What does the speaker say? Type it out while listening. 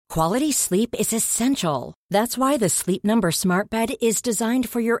Quality sleep is essential. That's why the Sleep Number Smart Bed is designed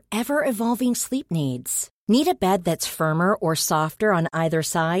for your ever-evolving sleep needs. Need a bed that's firmer or softer on either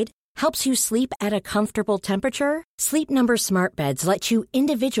side? Helps you sleep at a comfortable temperature? Sleep Number Smart Beds let you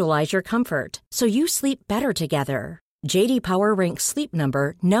individualize your comfort, so you sleep better together. J.D. Power ranks Sleep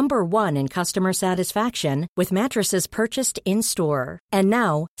Number number 1 in customer satisfaction with mattresses purchased in-store. And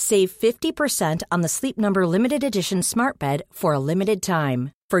now, save 50% on the Sleep Number Limited Edition Smart Bed for a limited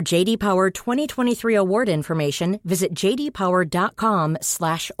time. For J.D. Power 2023 award information, visit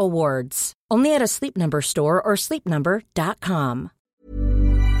jdpower.com/awards. Only at a Sleep Number store or sleepnumber.com.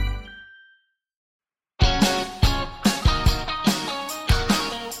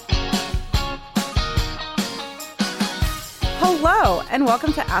 Hello, and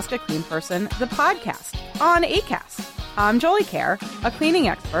welcome to Ask a Clean Person, the podcast on Acast. I'm Jolie Kerr, a cleaning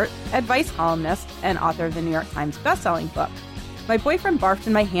expert, advice columnist, and author of the New York Times bestselling book, My Boyfriend Barfed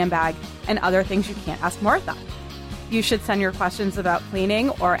in My Handbag, and Other Things You Can't Ask Martha. You should send your questions about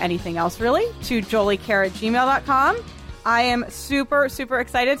cleaning or anything else really to joliekerr@gmail.com. I am super, super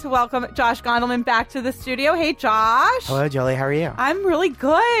excited to welcome Josh Gondelman back to the studio. Hey, Josh. Hello, Jolie. How are you? I'm really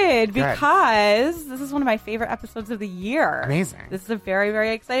good because this is one of my favorite episodes of the year. Amazing. This is a very,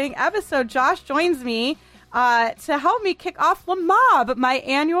 very exciting episode. Josh joins me to help me kick off Le Mob, my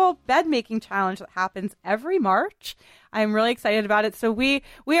annual bed making challenge that happens every March. I'm really excited about it. So we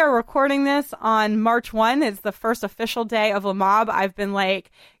are recording this on March 1. It's the first official day of Le Mob. I've been like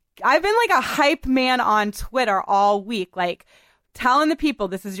a hype man on Twitter all week, like telling the people,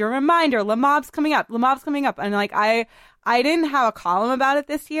 this is your reminder, Le Mob's coming up, Le Mob's coming up. And like, I didn't have a column about it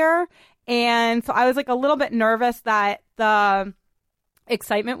this year. And so I was like a little bit nervous that the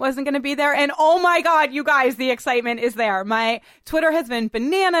excitement wasn't going to be there. And oh my God, you guys, the excitement is there. My Twitter has been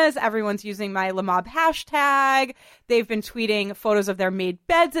bananas. Everyone's using my Le Mob hashtag. They've been tweeting photos of their made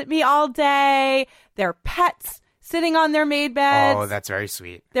beds at me all day. Their pets sitting on their made beds. Oh, that's very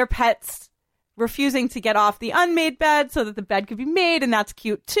sweet. Their pets refusing to get off the unmade bed so that the bed could be made, and that's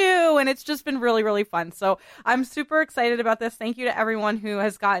cute too. And it's just been really, really fun. So I'm super excited about this. Thank you to everyone who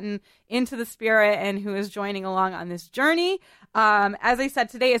has gotten into the spirit and who is joining along on this journey. As I said,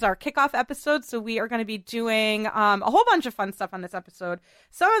 today is our kickoff episode, so we are going to be doing a whole bunch of fun stuff on this episode.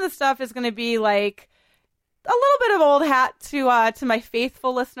 Some of the stuff is going to be like a little bit of old hat to my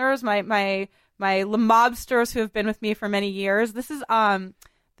faithful listeners, my Le Mobsters who have been with me for many years. This is the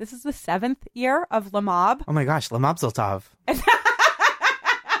 7th year of Le Mob. Oh my gosh, Le Mazel Tov.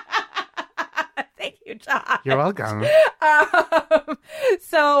 Thank you, Josh. You're welcome.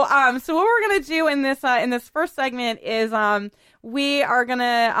 So what we're gonna do in this first segment is we are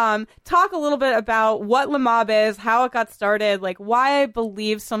gonna talk a little bit about what Le Mob is, how it got started, like why I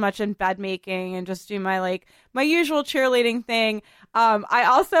believe so much in bed making, and just do my usual cheerleading thing. I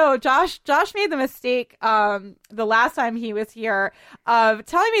also, Josh made the mistake the last time he was here of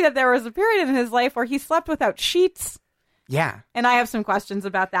telling me that there was a period in his life where he slept without sheets. Yeah. And I have some questions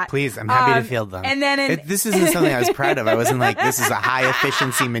about that. Please, I'm happy to field them. And then this isn't something I was proud of. I wasn't like, this is a high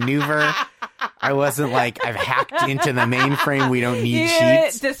efficiency maneuver. I wasn't like, I've hacked into the mainframe. We don't need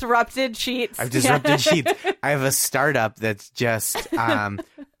sheets. Disrupted sheets. I've disrupted sheets. I have a startup that's just,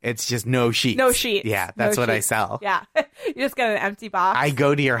 it's just no sheets. No sheets. Yeah, that's what I sell. Yeah. You just get an empty box. I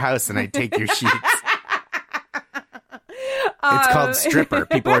go to your house and I take your sheets. It's called Stripper.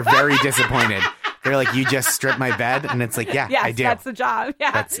 People are very disappointed. They're like, you just stripped my bed? And it's like, yeah, yes, I do. That's the job.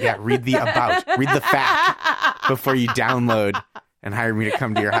 Yeah. Read the about. Read the fact before you download and hire me to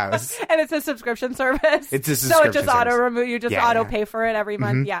come to your house. And it's a subscription service. It's a subscription So it just service. auto-remove, you just auto-pay for it every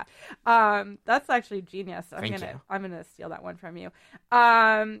month. Mm-hmm. Yeah. That's actually genius. I'm gonna steal that one from you.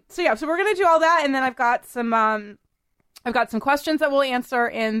 So we're gonna do all that, and then I've got some questions that we'll answer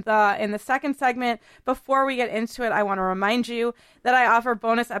in the second segment. Before we get into it, I want to remind you that I offer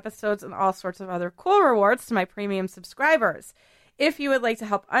bonus episodes and all sorts of other cool rewards to my premium subscribers. If you would like to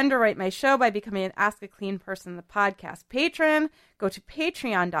help underwrite my show by becoming an Ask a Clean Person, the podcast patron, go to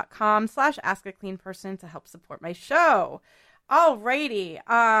patreon.com/askacleanperson to help support my show. Alrighty.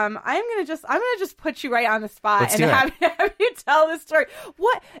 I'm gonna just put you right on the spot and have you tell this story.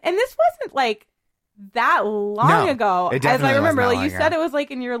 What? And this wasn't like that long ago, it as I remember. Like you ago. said, it was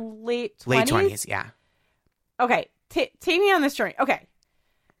like in your late 20s. Late 20s, yeah. Okay, take me on this journey. Okay,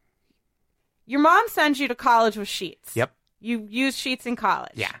 your mom sends you to college with sheets. Yep. You use sheets in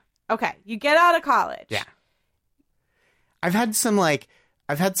college. Yeah. Okay, you get out of college. Yeah. I've had some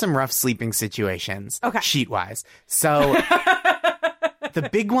rough sleeping situations. Okay. Sheet wise. So the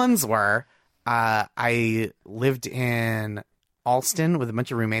big ones were I lived in Alston with a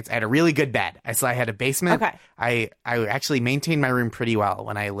bunch of roommates. I had a really good bed. So I had a basement. Okay. I actually maintained my room pretty well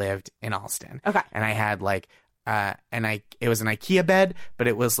when I lived in Alston. Okay. And I had like it was an IKEA bed, but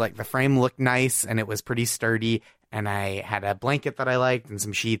it was like the frame looked nice and it was pretty sturdy. And I had a blanket that I liked and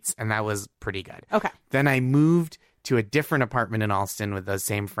some sheets, and that was pretty good. Okay. Then I moved to a different apartment in Alston with those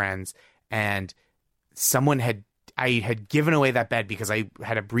same friends, and I had given away that bed because I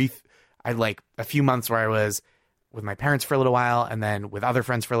had a few months where I was with my parents for a little while and then with other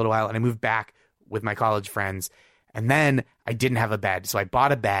friends for a little while, and I moved back with my college friends, and then I didn't have a bed. So I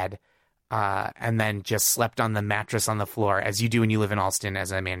bought a bed and then just slept on the mattress on the floor, as you do when you live in Alston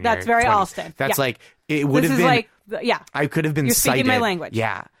as a man in That's your very 20s. Alston. That's Yeah. like, it would This have is been, like, yeah. I could have been You're cited. speaking my language.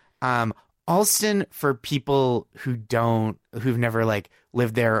 Yeah. Alston, for people who've never like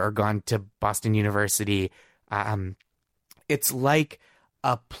lived there or gone to Boston University, it's like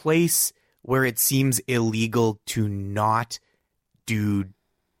a place where it seems illegal to not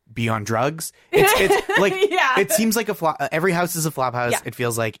be on drugs. It's like, Yeah. it seems like every house is a flop house. Yeah. It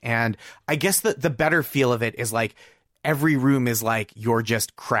feels like, and I guess the better feel of it is like, every room is like you're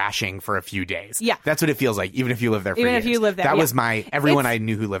just crashing for a few days. Yeah. That's what it feels like, even if you live there for Even years. if you live there, That yeah. was everyone It's- I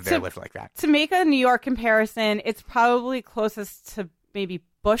knew who lived there lived like that. To make a New York comparison, it's probably closest to maybe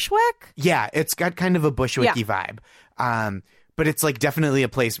Bushwick. Yeah, it's got kind of a Bushwicky vibe. But it's like definitely a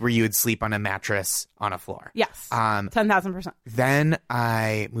place where you would sleep on a mattress on a floor. Yes. 10,000%. Then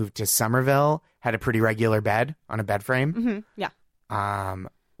I moved to Somerville, had a pretty regular bed on a bed frame. Mm-hmm. Yeah.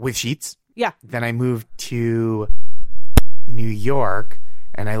 With sheets. Yeah. Then I moved to New York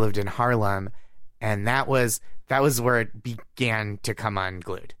and I lived in Harlem, and that was where it began to come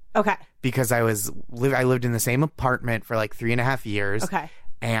unglued. Okay. Because I lived in the same apartment for like 3.5 years. Okay.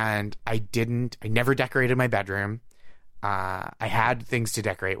 And I never decorated my bedroom. I had things to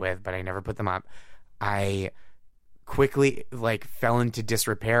decorate with, but I never put them up. I quickly like fell into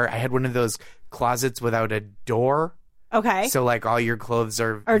disrepair. I had one of those closets without a door. Okay. So like all your clothes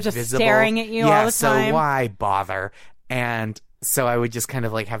are just visible. staring at you all the time. So why bother? And so I would just kind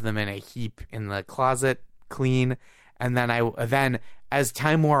of like have them in a heap in the closet, clean. And then as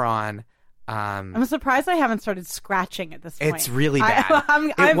time wore on, I'm surprised I haven't started scratching at this point. it's really bad.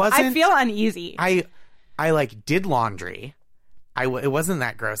 I feel uneasy. I like did laundry. It wasn't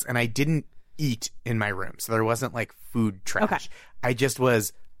that gross, and I didn't eat in my room, so there wasn't like food trash. Okay. I just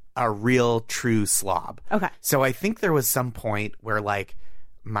was a real true slob. Okay. So I think there was some point where like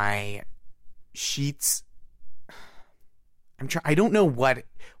my sheets. I don't know what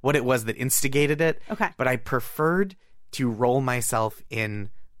it was that instigated it. Okay. But I preferred to roll myself in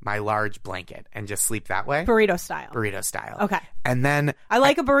my large blanket and just sleep that way. Burrito style. Okay. Okay. And then I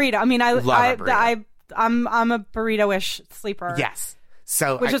like a burrito. I mean, love a burrito. I'm a burrito-ish sleeper. Yes.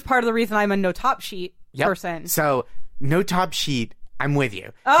 So Which is part of the reason I'm a no top sheet Yep. person. So no top sheet. I'm with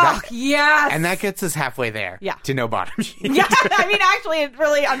you. Oh, yes. And that gets us halfway there. Yeah. To no bottom sheet. Yeah, I mean, actually, it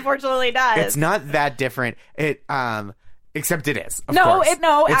really, unfortunately, does. It's not that different. Except it is. Of No, course. it-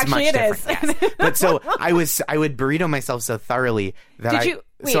 no, It's actually much it is. different, yes. But so I would burrito myself so thoroughly that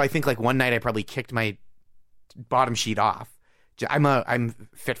Wait. so I think like one night I probably kicked my bottom sheet off. I'm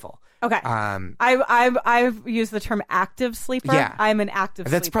fitful. Okay. I've used the term active sleeper. Yeah. I'm an active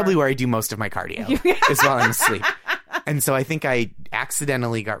That's sleeper. probably where I do most of my cardio is while I'm asleep. And so I think I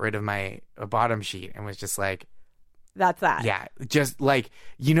accidentally got rid of my bottom sheet and was just like, That's that. yeah, just like,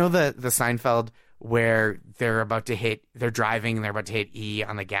 you know, the Seinfeld where they're driving and they're about to hit E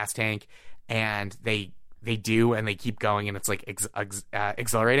on the gas tank and they do and they keep going and it's like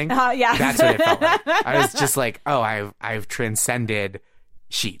exhilarating. Yeah. That's what it felt like. I was just like, oh, I've transcended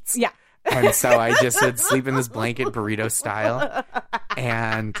sheets. Yeah. And so I just would sleep in this blanket burrito style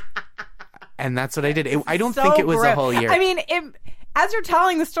and that's what I did. I don't think it was a grim. whole year. I mean, as you're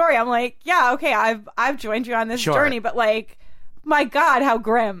telling the story, I'm like, yeah, okay, I've joined you on this Sure. journey, but like, my God, how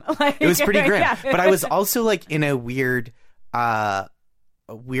grim! Like, it was pretty grim. yeah. But I was also like in a weird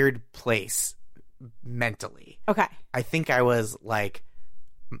place mentally. Okay. I think I was like,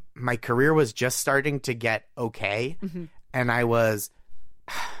 my career was just starting to get okay, Mm-hmm. and I was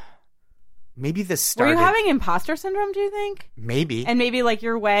maybe this Were started. you having imposter syndrome? Do you think? Maybe. And maybe like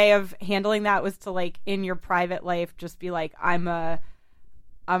your way of handling that was to like in your private life just be like, I'm a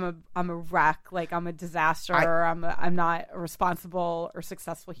wreck, like I'm a disaster, or I'm not a responsible or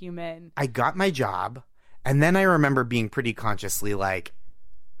successful human. I got my job, and then I remember being pretty consciously like,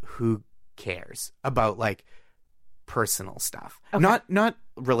 who cares about like personal stuff, Okay. not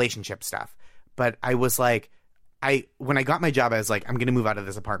relationship stuff, but I was like, when I got my job, I was like, I'm going to move out of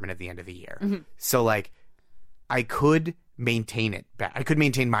this apartment at the end of the year. Mm-hmm. So like, I could maintain it better. I could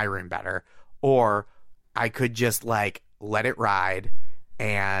maintain my room better, or I could just like let it ride,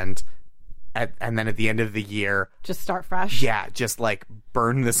 and then at the end of the year, just start fresh. Yeah, just like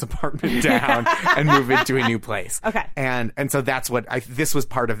burn this apartment down and move into a new place. Okay. And so that's what this was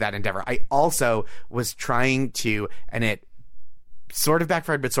part of that endeavor. I also was trying to, and it sort of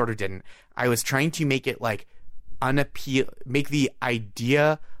backfired, but sort of didn't. I was trying to make it like make the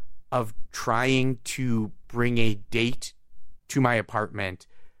idea of trying to bring a date to my apartment.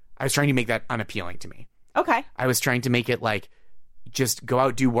 I was trying to make that unappealing to me. Okay. I was trying to make it like, just go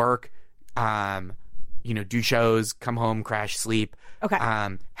out, do work, do shows, come home, crash, sleep. Okay.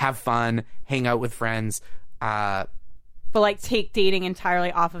 Have fun, hang out with friends. But like take dating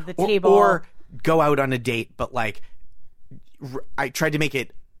entirely off of the table. Or go out on a date, but like, I tried to make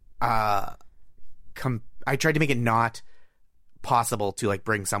it, I tried to make it not possible to like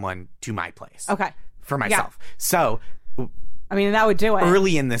bring someone to my place. Okay. For myself. Yeah. So, I mean, that would do it.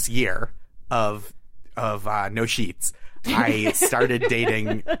 Early in this year of No Sheets, I started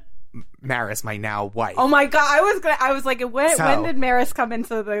dating Maris, my now wife. Oh my God. I was like, when did Maris come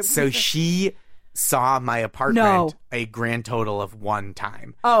into the... So she saw my apartment a grand total of one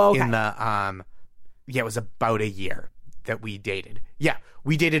time. Oh, okay. In the, it was about a year that we dated. Yeah.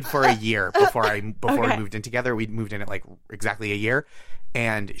 We dated for a year before we moved in together. We moved in at like exactly a year,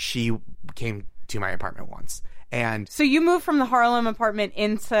 and she came to my apartment once. And so you moved from the Harlem apartment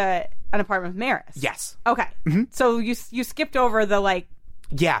into an apartment with Maris? Yes. Okay. Mm-hmm. So you skipped over the like...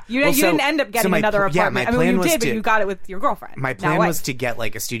 Yeah. You didn't end up getting another apartment. Yeah, my plan you was did, but you got it with your girlfriend. My plan was to get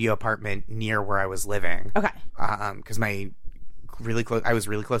like a studio apartment near where I was living. Okay. Because I was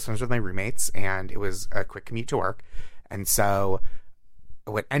really close friends with my roommates, and it was a quick commute to work. And so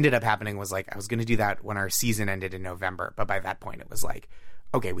what ended up happening was like I was going to do that when our season ended in November, but by that point it was like,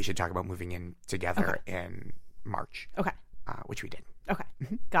 okay, we should talk about moving in together in March. Okay. Which we did. Okay.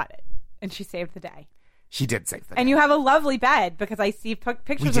 Mm-hmm. Got it. And she saved the day. She did save the day. And you have a lovely bed, because I see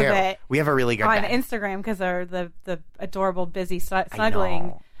pictures of it. We have a really good on bed. Instagram, because they're the adorable, busy, snuggling. I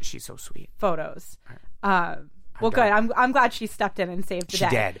know. She's so sweet. Photos. Well, good. I'm glad she stepped in and saved the day.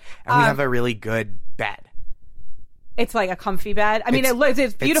 She did. And we have a really good bed. It's like a comfy bed. I mean,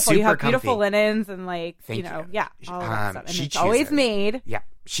 it's beautiful. You have beautiful comfy. linens and like, Thank you. all of that stuff. And she it's always made. Yeah.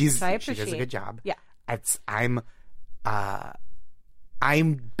 She does a good job. Yeah.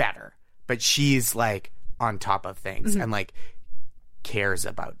 I'm better, but she's like on top of things and like cares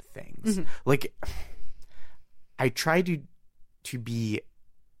about things. Mm-hmm. Like, I try to be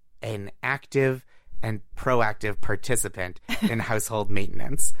an active and proactive participant in household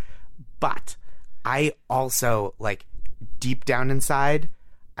maintenance, but I also, like, deep down inside,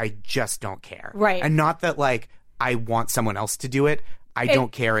 I just don't care. Right. And not that, like, I want someone else to do it. I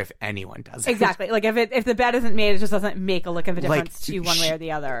don't care if anyone does it. Exactly. Like, if the bed isn't made, it just doesn't make a lick of a difference to you one way or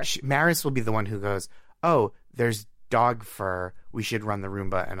the other. Maris will be the one who goes, oh, there's dog fur. We should run the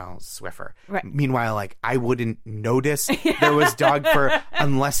Roomba and I'll Swiffer. Right. Meanwhile, like, I wouldn't notice there was dog fur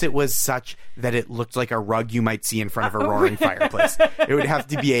unless it was such that it looked like a rug you might see in front of a roaring fireplace. It would have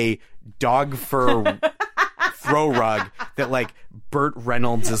to be a dog fur throw rug that, like, Burt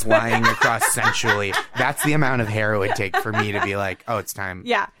Reynolds is lying across sensually. That's the amount of hair it would take for me to be like, oh, it's time.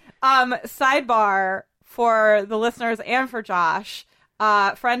 Yeah. Sidebar for the listeners and for Josh,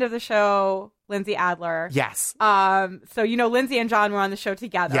 friend of the show, Lindsay Adler. Yes. So, Lindsay and John were on the show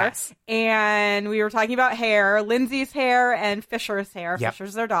together. Yes. And we were talking about hair, Lindsay's hair and Fisher's hair. Yep.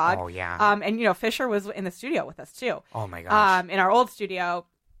 Fisher's their dog. Oh, yeah. And, Fisher was in the studio with us, too. Oh, my gosh. In our old studio.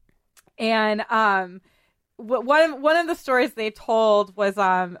 And one of the stories they told was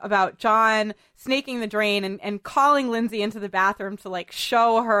about John snaking the drain and calling Lindsay into the bathroom to, like,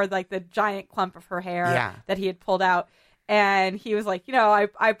 show her, like, the giant clump of her hair that he had pulled out. And he was like,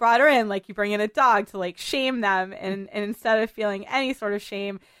 I brought her in, like, you bring in a dog to, like, shame them. And instead of feeling any sort of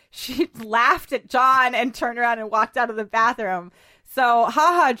shame, she laughed at John and turned around and walked out of the bathroom. So,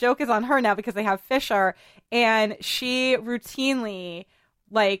 joke is on her now because they have Fisher. And she routinely,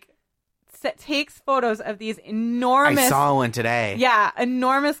 like, takes photos of these enormous... I saw one today. Yeah,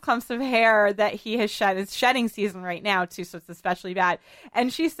 enormous clumps of hair that he has shed. It's shedding season right now, too, so it's especially bad.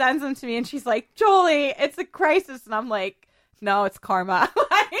 And she sends them to me, and she's like, Jolie, it's a crisis. And I'm like, no, it's karma.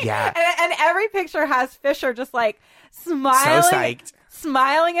 Yeah. And every picture has Fisher just, like, smiling. So psyched.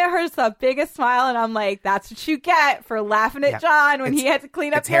 Smiling at her, just the biggest smile, and I'm like, that's what you get for laughing at John when he had to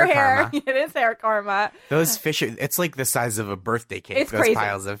clean up your hair. It is hair karma. Those Fisher, it's like the size of a birthday cake. It's those crazy.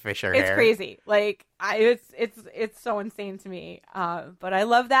 Piles of Fisher hair. It's crazy. Like, it's so insane to me. But I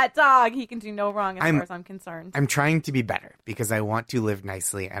love that dog. He can do no wrong as far as I'm concerned. I'm trying to be better because I want to live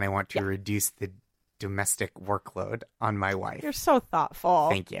nicely and I want to reduce the domestic workload on my wife. You're so thoughtful.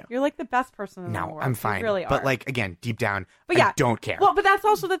 Thank you. You're like the best person in the No, world. I'm fine. You really are. But like, again, deep down, But yeah, I don't care. Well, but that's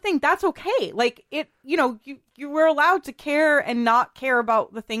also the thing. That's okay. Like you were allowed to care and not care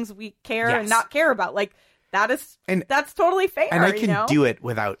about the things we care and not care about. Like that's totally fair. And I can do it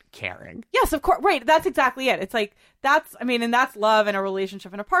without caring. Yes, of course. Right. That's exactly it. It's like, and that's love in a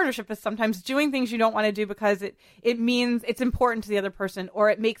relationship and a partnership, is sometimes doing things you don't want to do because it means it's important to the other person, or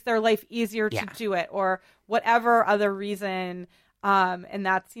it makes their life easier to do it, or whatever other reason. And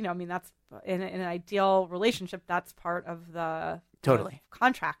that's, that's in an ideal relationship, that's part of the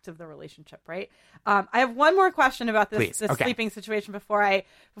contract of the relationship. Right. I have one more question about this sleeping situation before I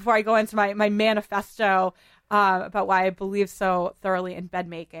go into my manifesto, about why I believe so thoroughly in bed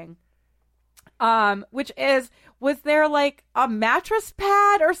making. Which is, was there like a mattress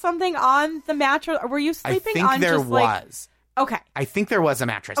pad or something on the mattress? Or were you sleeping on there just was. Okay. I think there was a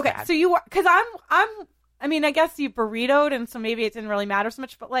mattress pad. Okay, so you were, because I guess you burritoed, and so maybe it didn't really matter so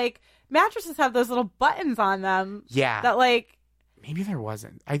much, but like mattresses have those little buttons on them. Yeah. That like. Maybe there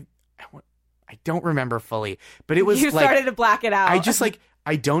wasn't. I don't remember fully, but it was you started to black it out. I just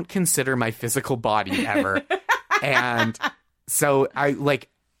I don't consider my physical body ever. And so I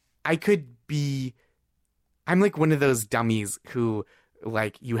could be, I'm like one of those dummies who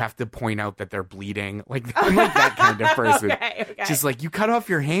like you have to point out that they're bleeding. Like I'm like that kind of person. Okay. Just like, you cut off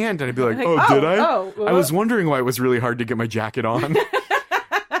your hand, and I'd be like, did I? I was wondering why it was really hard to get my jacket on.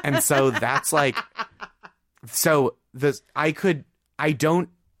 And so that's like, I don't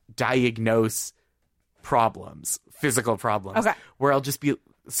diagnose problems, physical problems, where I'll just be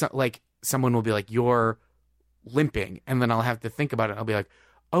like, someone will be like, you're limping. And then I'll have to think about it. I'll be like,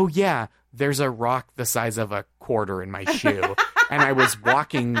 oh yeah, there's a rock the size of a quarter in my shoe. And I was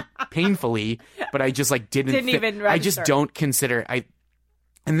walking painfully, but I just like didn't even register. I just don't consider,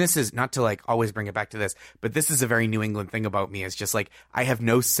 and this is not to like always bring it back to this, but this is a very New England thing about me. It's just like, I have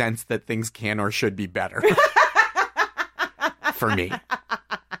no sense that things can or should be better. For me.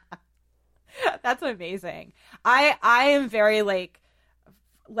 That's amazing. I am very like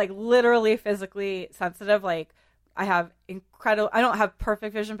literally physically sensitive. Like I don't have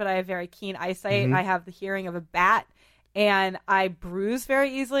perfect vision, but I have very keen eyesight. Mm-hmm. I have the hearing of a bat, and I bruise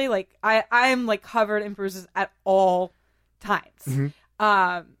very easily. Like I'm like covered in bruises at all times.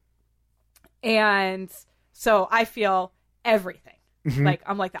 Mm-hmm. And so I feel everything. Mm-hmm. Like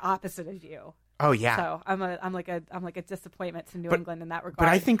I'm like the opposite of you. Oh yeah. So I'm like a disappointment to New England in that regard. But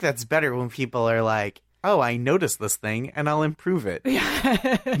I think that's better when people are like, oh, I noticed this thing and I'll improve it.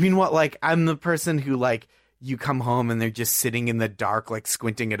 Yeah. I mean, like, I'm the person who like, you come home and they're just sitting in the dark, like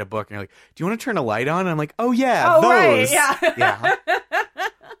squinting at a book, and you're like, do you want to turn a light on? And I'm like, oh yeah, those. Right, yeah. Yeah.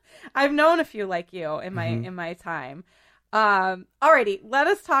 I've known a few like you in my time. Alrighty, let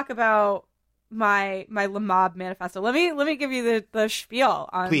us talk about my Lamab manifesto. Let me give you the spiel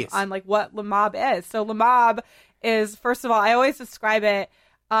on like what Lamab is. So Lamab is, first of all, I always describe it,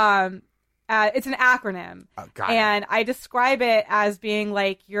 it's an acronym. Oh, got and I describe it as being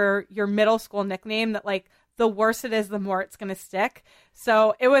like your middle school nickname, that like the worse it is, the more it's going to stick.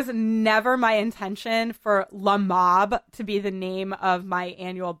 So it was never my intention for Lamab to be the name of my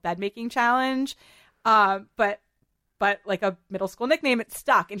annual bed making challenge. But like a middle school nickname, it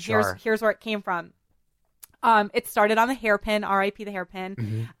stuck. And here's where it came from. It started on the hairpin, R.I.P. the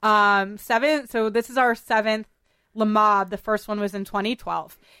hairpin. Mm-hmm. So this is our 7th Lamab. The first one was in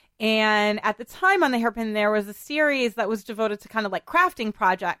 2012. And at the time on the hairpin, there was a series that was devoted to kind of like crafting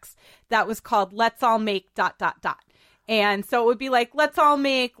projects that was called Let's All Make ... And so it would be like, let's all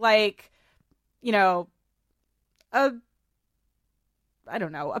make like, a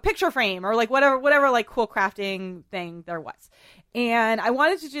picture frame or like whatever like cool crafting thing there was. And I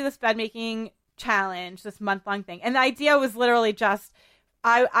wanted to do this bed making challenge, this month-long thing. And the idea was literally just,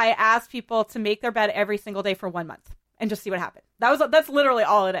 I asked people to make their bed every single day for 1 month and just see what happened. That's literally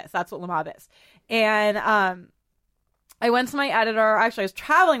all it is. That's what Lamab is. And I went to my editor. Actually, I was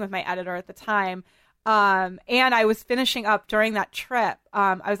traveling with my editor at the time. And I was finishing up during that trip.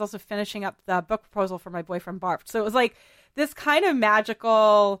 I was also finishing up the book proposal for my boyfriend Barf. So it was like this kind of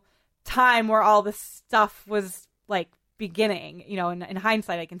magical time where all this stuff was like beginning, in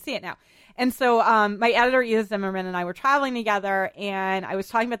hindsight, I can see it now. And so my editor, Edith Zimmerman, and I were traveling together, and I was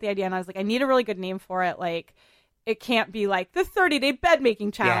talking about the idea, and I was like, I need a really good name for it. Like, it can't be like the 30-day bed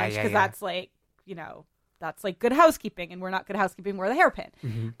making challenge, because that's like, that's like Good Housekeeping, and we're not Good Housekeeping, we're the hairpin.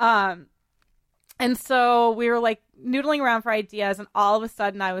 Mm-hmm. And so we were like noodling around for ideas, and all of a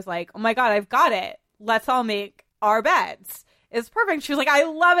sudden I was like, oh my God, I've got it. Let's all make our beds. It's perfect. She was like, I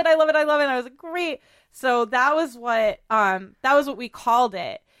love it. I love it. I love it. And I was like, great. So that was what we called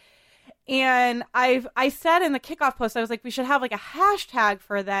it. And I said in the kickoff post, I was like, we should have like a hashtag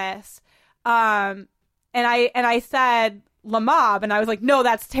for this. And I said La Mob, and I was like, no,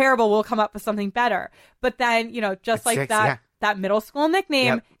 that's terrible. We'll come up with something better. But then, just like that middle school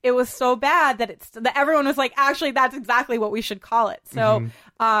nickname, it was so bad that that everyone was like, actually, that's exactly what we should call it. So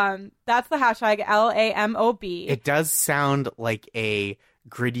that's the hashtag LAMOB. It does sound like a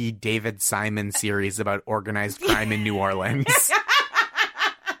gritty David Simon series about organized crime in New Orleans.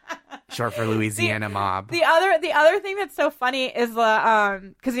 Short for Louisiana Mob. The other thing that's so funny is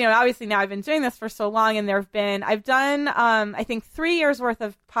the because obviously now I've been doing this for so long, and I've done I think 3 years worth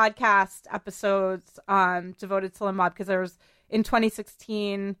of podcast episodes devoted to La Mob, because there was in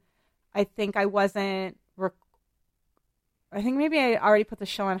 2016 I think I think maybe I already put the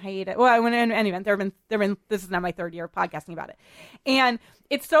show on hiatus. Well, I went in any event. This is now my 3rd year podcasting about it. And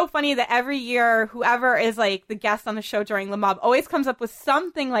it's so funny that every year, whoever is like the guest on the show during La Mob always comes up with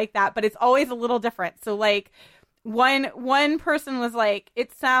something like that, but it's always a little different. So like one person was like,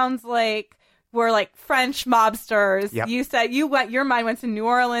 it sounds like we're like French mobsters. Yep. You said your mind went to New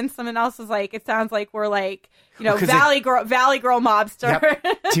Orleans. Someone else was like, it sounds like we're like, Valley Girl mobster.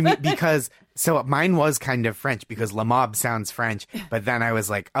 Yep. To me, because so mine was kind of French because La Mob sounds French, but then I was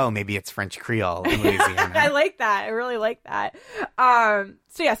like, oh, maybe it's French Creole in Louisiana. I like that. I really like that.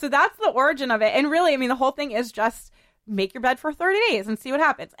 So that's the origin of it. And really, I mean, the whole thing is just make your bed for 30 days and see what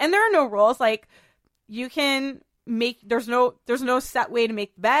happens. And there are no rules. Like you can there's no set way to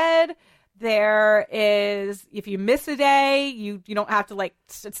make the bed. There is, if you miss a day, you don't have to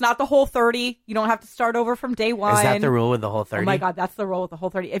it's not the whole 30. You don't have to start over from day one. Is that the rule with the whole 30? Oh my God, that's the rule with the whole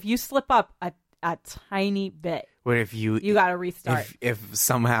 30. If you slip up a tiny bit, what if you got to restart? If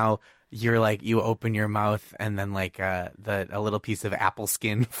somehow you're like, you open your mouth and then like a little piece of apple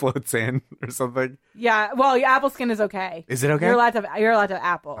skin floats in or something. Yeah, well, your apple skin is okay. Is it okay? You're allowed to have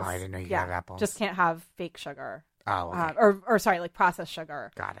apples. Oh, I didn't know you could have apples. Just can't have fake sugar. Oh, okay. Or sorry, like processed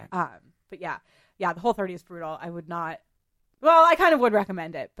sugar. Got it. But yeah, the whole 30 is brutal. I would not. Well, I kind of would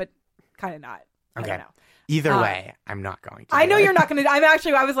recommend it, but kind of not. Okay. I don't know. Either way, I'm not going to. I know you're not going to.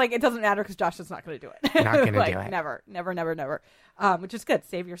 I was like, it doesn't matter because Josh is not going to do it. Not going to do it. Never. Which is good.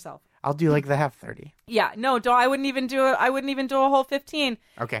 Save yourself. I'll do like the half 30. Yeah. No, I wouldn't even do it. I wouldn't even do a whole 15.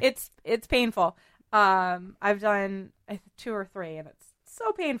 Okay. It's painful. I've done 2 or 3, and it's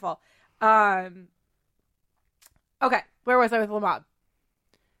so painful. Okay. Where was I with La Mob?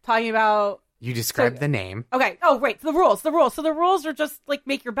 Talking about. You described the name. Okay. Oh, right. The rules. So the rules are just like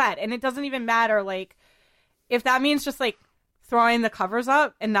make your bed, and it doesn't even matter like if that means just like throwing the covers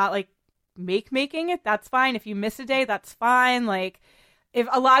up and not like making it. That's fine. If you miss a day, that's fine. Like if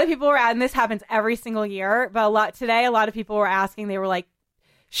a lot of people were and this happens every single year, but a lot of people were asking. They were like,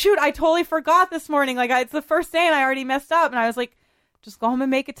 "Shoot, I totally forgot this morning. Like it's the first day and I already messed up." And I was like, "Just go home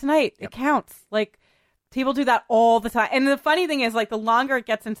and make it tonight. Yep. It counts." Like. People do that all the time. And the funny thing is, like, the longer it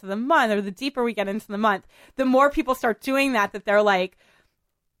gets into the month or the deeper we get into the month, the more people start doing that they're like,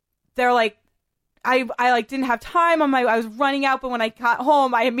 I like didn't have time I was running out, but when I got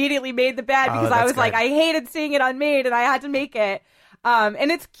home, I immediately made the bed because I was like, I hated seeing it unmade and I had to make it. And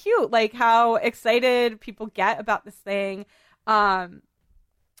it's cute, like how excited people get about this thing. And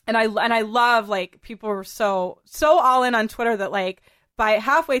I love, like, people were so all in on Twitter that, like, by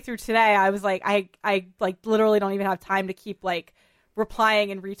halfway through today, I was like, I like literally don't even have time to keep like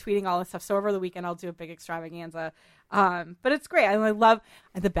replying and retweeting all this stuff. So over the weekend, I'll do a big extravaganza. But it's great. I love.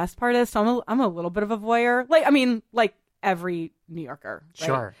 The best part is, so I'm a little bit of a voyeur. Like every New Yorker, right?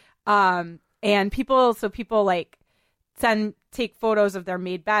 Sure. And people like take photos of their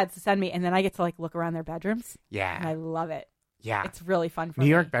made beds to send me, and then I get to like look around their bedrooms. Yeah, and I love it. Yeah, it's really fun for me.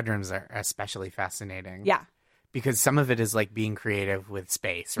 New York bedrooms are especially fascinating. Yeah. Because some of it is like being creative with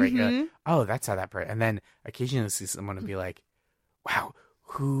space, right? Mm-hmm. You're like, oh, that's how that And then occasionally see someone and be like, wow,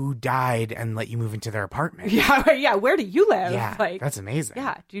 who died and let you move into their apartment? Yeah, right, yeah. Where do you live? Yeah, like, that's amazing.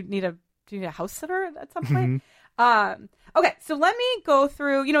 Yeah. Do you need a house sitter at some point? Okay, so let me go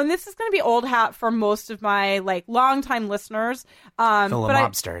through, and this is going to be old hat for most of my like longtime listeners. The La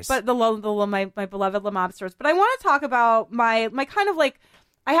Mobsters. My beloved La Mobsters. But I want to talk about my kind of like,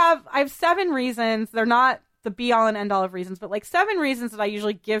 I have 7 reasons. They're not the be all and end all of reasons, but like 7 reasons that I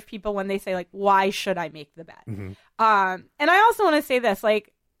usually give people when they say like, why should I make the bed? Mm-hmm. And I also want to say this,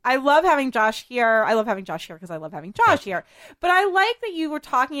 like, I love having Josh here. I love having Josh here because I love having Josh here. But I like that you were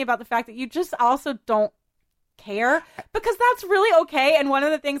talking about the fact that you just also don't care, because that's really okay. And one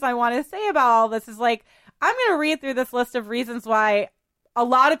of the things I want to say about all this is like, I'm going to read through this list of reasons why a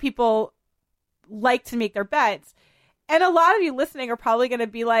lot of people like to make their beds. And a lot of you listening are probably going to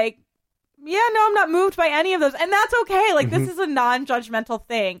be like, yeah, no, I'm not moved by any of those. And that's okay. Like, this is a non-judgmental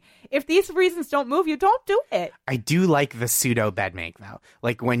thing. If these reasons don't move you, don't do it. I do like the pseudo bed make, though.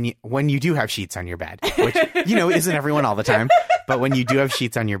 Like, when you do have sheets on your bed, which, isn't everyone all the time. But when you do have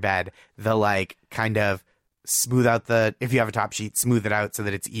sheets on your bed, the, like, kind of smooth out if you have a top sheet, smooth it out so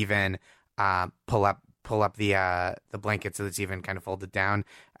that it's even, pull up the blanket so that it's even kind of folded down.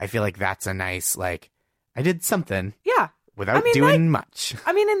 I feel like that's a nice, like, I did something. Yeah. Without doing much.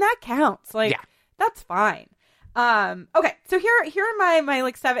 I mean, and that counts. Like, that's fine. Okay, so here are my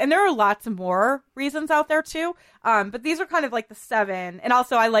like 7, and there are lots more reasons out there too. But these are kind of like the 7, and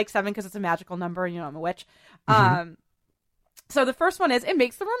also I like 7 because it's a magical number, and I'm a witch. So the first one is it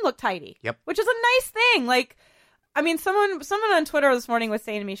makes the room look tidy. Yep. Which is a nice thing. Like, I mean, someone on Twitter this morning was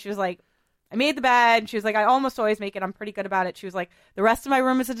saying to me, she was like, I made the bed. She was like, I almost always make it. I'm pretty good about it. She was like, the rest of my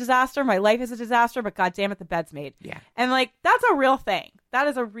room is a disaster. My life is a disaster, but God damn it, the bed's made. Yeah. And like, that's a real thing. That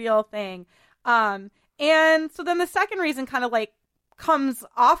is a real thing. And so then the second reason kind of like comes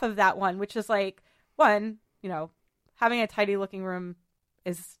off of that one, which is like, one, having a tidy looking room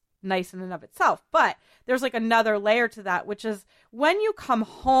is nice in and of itself. But there's like another layer to that, which is when you come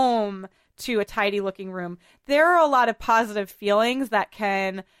home to a tidy looking room, there are a lot of positive feelings that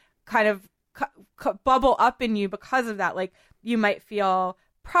can kind of bubble up in you because of that. Like, you might feel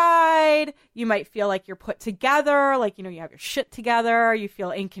pride, you might feel like you're put together, like, you have your shit together, you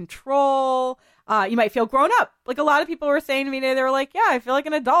feel in control, you might feel grown up. Like, a lot of people were saying to me today, they were like, yeah, I feel like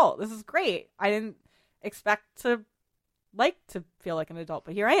an adult. This is great. I didn't expect to feel like an adult,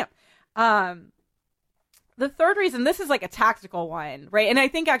 but here I am. The third reason, this is like a tactical one, right? And I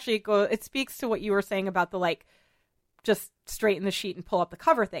think actually it speaks to what you were saying about the like just straighten the sheet and pull up the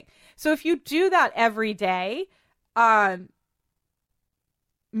cover thing. So if you do that every day,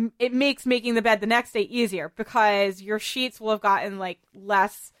 it makes making the bed the next day easier because your sheets will have gotten like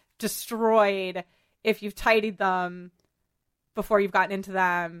less destroyed if you've tidied them before you've gotten into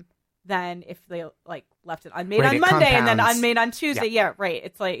them than if they like left it unmade on Monday and then unmade on Tuesday. Yeah, right.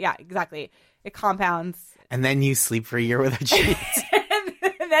 It's like, yeah, exactly. It compounds. And then you sleep for a year without sheets.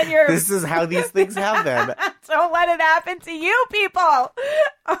 And then you're... This is how these things happen. Don't let it happen to you, people.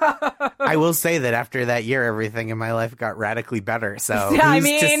 I will say that after that year, everything in my life got radically better. So yeah, who's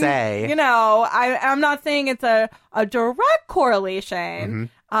to say? I'm not saying it's a direct correlation,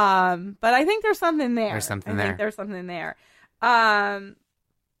 but I think there's something there. There's something there.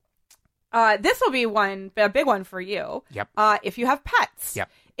 This will be a big one for you. Yep. If you have pets. Yep.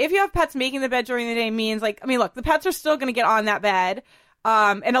 If you have pets, making the bed during the day means like, I mean, look, the pets are still going to get on that bed.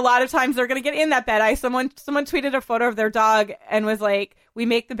 And a lot of times they're going to get in that bed. Someone tweeted a photo of their dog and was like, we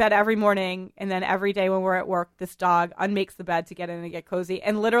make the bed every morning. And then every day when we're at work, this dog unmakes the bed to get in and get cozy,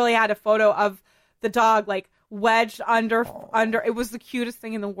 and literally had a photo of the dog like wedged under. It was the cutest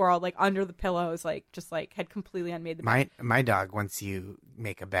thing in the world, like under the pillows, like just like had completely unmade the bed. My dog, once you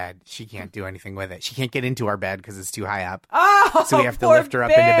make a bed, she can't do anything with it. She can't get into our bed because it's too high up. Oh, so we have to lift her up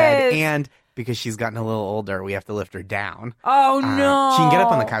into bed, and because she's gotten a little older, we have to lift her down. Oh no! She can get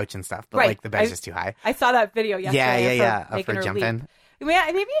up on the couch and stuff, but like the bed's just too high. I saw that video yesterday. Yeah. Up for jumping.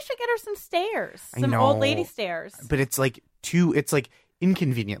 Maybe you should get her some stairs, some old lady stairs. But it's like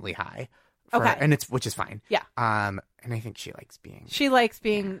inconveniently high. And which is fine. Yeah. And I think she likes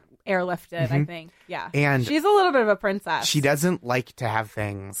being airlifted. I think. Yeah. And she's a little bit of a princess. She doesn't like to have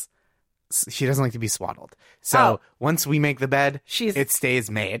things. She doesn't like to be swaddled. So once we make the bed, it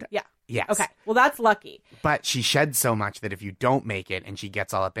stays made. Yeah. Yes. Okay. Well, that's lucky. But she sheds so much that if you don't make it and she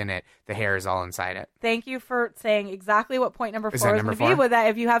gets all up in it, the hair is all inside it. Thank you for saying exactly what point number 4 is going to be. With that,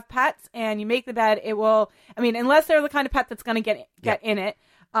 if you have pets and you make the bed, it will. I mean, unless they're the kind of pet that's going to get in it.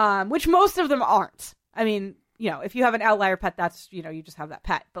 Which most of them aren't. I mean, if you have an outlier pet, that's, you just have that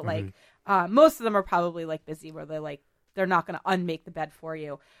pet. But like, most of them are probably like busy where they're not going to unmake the bed for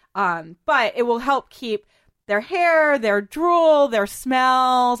you. But it will help keep their hair, their drool, their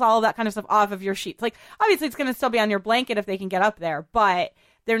smells, all of that kind of stuff off of your sheets. Like, obviously it's going to still be on your blanket if they can get up there, but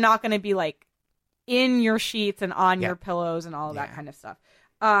they're not going to be like in your sheets and on your pillows and all of that kind of stuff.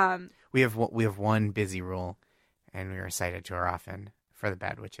 We have one busy rule, and we recite to her often for the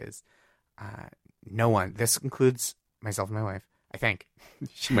bed, which is no one, this includes myself and my wife, I think.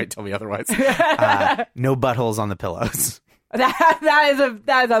 She might tell me otherwise. No buttholes on the pillows. That is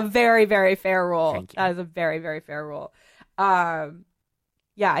a very, very fair rule. Thank you. That is a very, very fair rule. I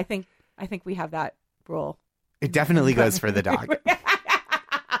think we have that rule. It definitely goes for the dog.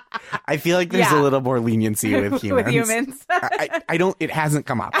 I feel like there's a little more leniency with humans. I don't. It hasn't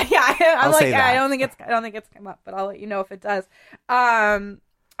come up. I don't think it's come up, but I'll let you know if it does.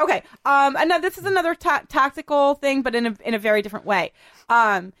 Okay. And now this is another tactical thing, but in a very different way.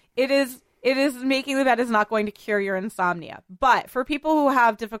 It is making the bed is not going to cure your insomnia. But for people who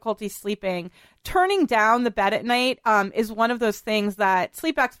have difficulty sleeping, turning down the bed at night is one of those things that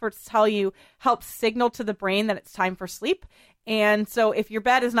sleep experts tell you helps signal to the brain that it's time for sleep. And so if your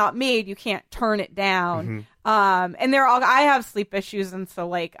bed is not made, you can't turn it down. And I have sleep issues. And so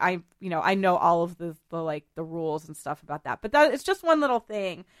like, I know all of the rules and stuff about that, but it's just one little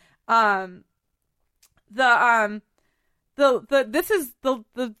thing. This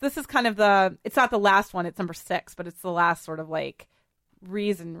is kind of it's not the last one. It's number 6, but it's the last sort of like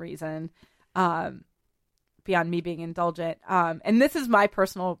reason, beyond me being indulgent. And this is my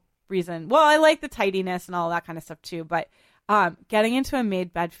personal reason. Well, I like the tidiness and all that kind of stuff too, but getting into a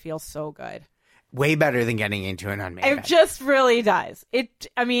made bed feels so good. Way better than getting into an unmade bed. It just really does. And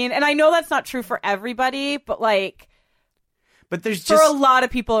I know that's not true for everybody, but there's for a lot of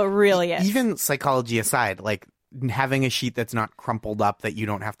people, it really is. Even psychology aside, like having a sheet that's not crumpled up that you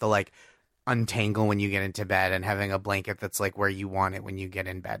don't have to like untangle when you get into bed, and having a blanket that's like where you want it when you get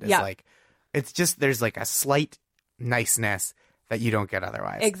in bed is like, it's just, there's like a slight niceness that you don't get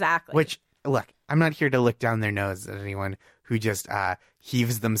otherwise. Exactly. Which, look, I'm not here to look down their nose at anyone who just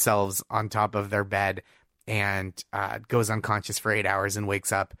heaves themselves on top of their bed and goes unconscious for 8 hours and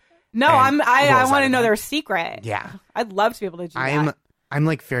wakes up. No, I want to know their secret. Yeah. I'd love to be able to do that. I'm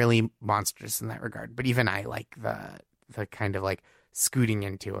like fairly monstrous in that regard, but even I like the kind of like scooting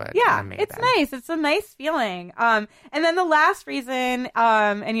into it. Yeah, it's nice. It's a nice feeling. And then the last reason,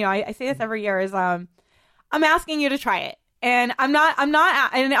 I say this every year, is I'm asking you to try it. And I'm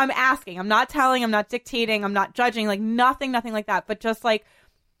asking, I'm not telling, I'm not dictating, I'm not judging, like nothing like that. But just like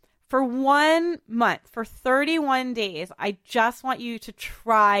for 1 month, for 31 days, I just want you to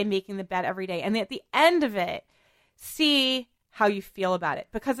try making the bed every day. And at the end of it, see how you feel about it.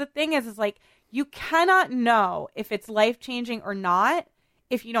 Because the thing is like, you cannot know if it's life-changing or not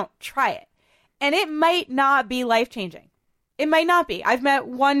if you don't try it. And it might not be life-changing. It might not be. I've met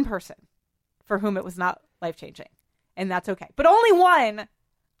one person for whom it was not life-changing. And that's okay. But only one.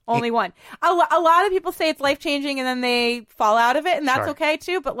 Only one. A lot of people say it's life-changing and then they fall out of it. And that's okay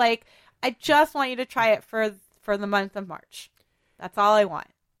too. But like, I just want you to try it for the month of March. That's all I want.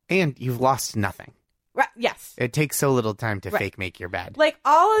 And you've lost nothing. Right. Yes. It takes so little time to fake make your bed. Like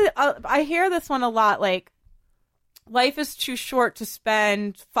I hear this one a lot. Like, life is too short to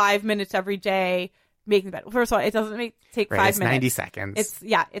spend 5 minutes every day making the bed. First of all, it doesn't take 5 minutes. 90 seconds.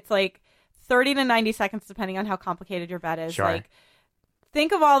 It's like 30 to 90 seconds depending on how complicated your bed is. Sure. Like,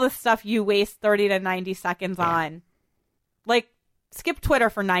 think of all the stuff you waste 30 to 90 seconds on. Like, skip Twitter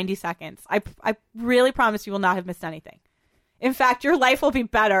for 90 seconds. I really promise you will not have missed anything. In fact, your life will be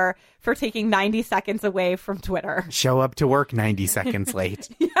better for taking 90 seconds away from Twitter. Show up to work 90 seconds late.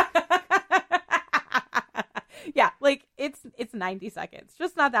 Yeah, like it's 90 seconds.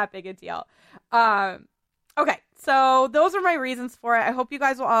 Just not that big a deal. Okay, so those are my reasons for it. I hope you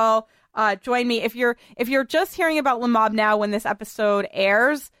guys will all join me. If you're just hearing about Limob now when this episode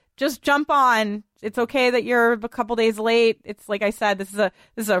airs, just jump on. It's okay that you're a couple days late. It's like I said, this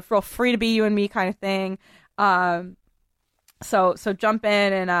is a real free to be you and me kind of thing. So jump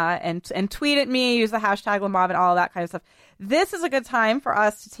in and tweet at me, use the hashtag Limob and all that kind of stuff. This is a good time for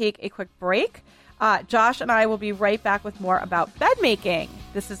us to take a quick break. Josh and I will be right back with more about bed making.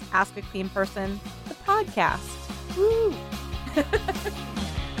 This is Ask a Clean Person, the podcast. Woo!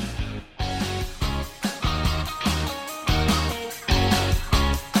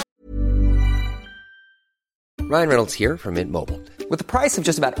 Ryan Reynolds here from Mint Mobile. With the price of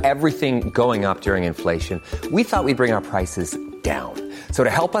just about everything going up during inflation, we thought we'd bring our prices down. So to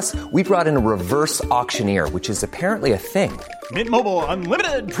help us, we brought in a reverse auctioneer, which is apparently a thing. Mint Mobile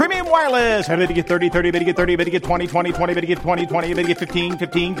Unlimited Premium Wireless. How to get 30, 30, bit to get 30, bit to get 20, 20, 20, bit to get 20, 20, bit to get 15,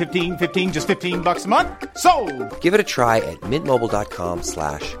 15, 15, 15, just $15 a month? Sold! Give it a try at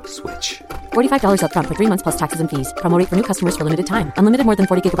mintmobile.com/switch. $45 up front for 3 months plus taxes and fees. Promo rate for new customers for limited time. Unlimited more than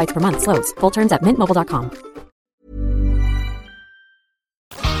 40 gigabytes per month. Slows full terms at mintmobile.com.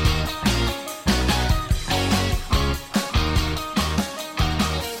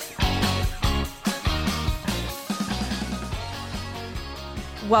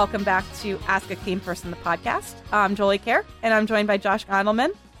 Welcome back to Ask a Clean Person, the podcast. I'm Jolie Kerr, and I'm joined by Josh Gondelman.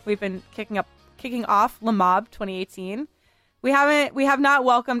 We've been kicking off Limob 2018. We have not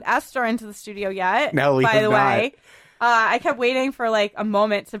welcomed Esther into the studio yet. No, we have not. By the way, I kept waiting for like a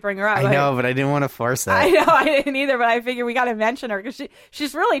moment to bring her up. I know, but I didn't want to force it. I know, I didn't either, but I figured we got to mention her because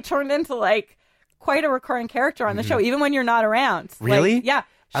she's really turned into like quite a recurring character on the show, even when you're not around. Really? Like, yeah.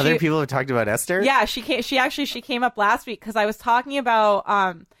 Other people have talked about Esther? Yeah, she came up last week because I was talking about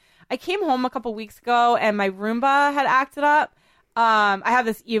I came home a couple weeks ago and my Roomba had acted up. I have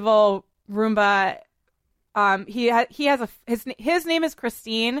this evil Roomba. He has his name is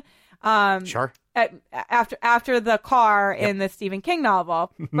Christine. Sure. After the car in the Stephen King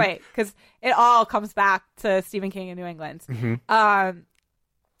novel, right? Because it all comes back to Stephen King in New England.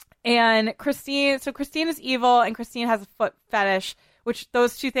 And Christine is evil, and Christine has a foot fetish, which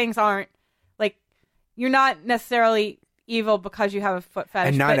those two things aren't like, you're not necessarily evil because you have a foot fetish.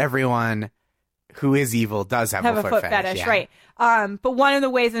 And not everyone who is evil does have a foot fetish, yeah. Right? But one of the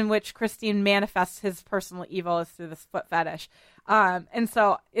ways in which Christine manifests his personal evil is through this foot fetish. And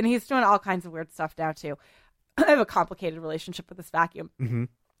he's doing all kinds of weird stuff now too. I have a complicated relationship with this vacuum.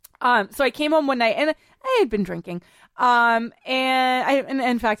 So I came home one night and I had been drinking. And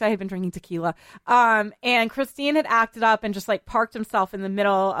in fact, I had been drinking tequila. And Christine had acted up and just like parked himself in the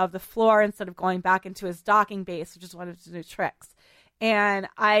middle of the floor instead of going back into his docking base, which is one of his new tricks. And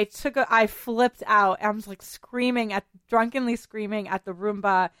I flipped out. I was like drunkenly screaming at the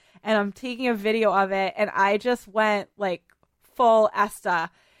Roomba, and I'm taking a video of it, and I just went like full Esta.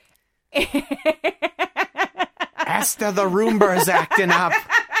 Esta the Roomba's acting up.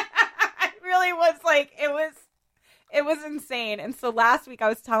 It really was like, it was insane. And so last week I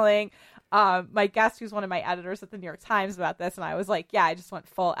was telling my guest, who's one of my editors at the New York Times, about this, and I was like, yeah, I just went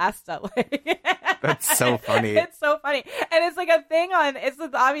full Esta. That's so funny. It's so funny. And it's like a thing it's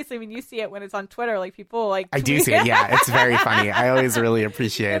obviously when you see it when it's on Twitter, like people like I do see it, yeah. It's very funny. I always really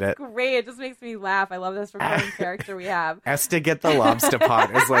appreciate it. Great. It just makes me laugh. I love this recurring character we have. Esta get the lobster pot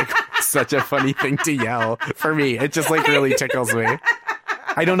is like such a funny thing to yell for me. It just like really tickles me.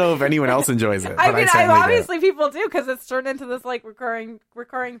 I don't know if anyone else enjoys it. I but mean, obviously do. people do, because it's turned into this like recurring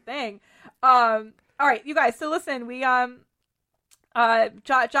thing. All right, you guys. So listen, we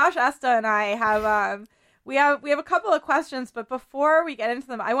Josh, Esta, and I have we have a couple of questions, but before we get into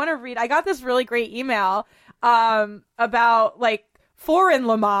them, I want to read. I got this really great email about like foreign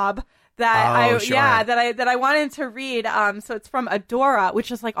Lamob that that I wanted to read. So it's from Adora,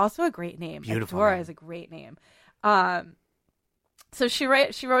 which is like also a great name. Beautiful. Adora name. is a great name. So she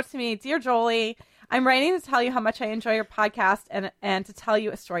wrote to me, "Dear Jolie, I'm writing to tell you how much I enjoy your podcast and to tell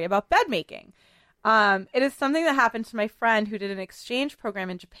you a story about bed making. It is something that happened to my friend who did an exchange program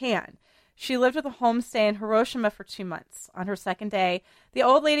in Japan. She lived with a homestay in Hiroshima for 2 months. On her second day, the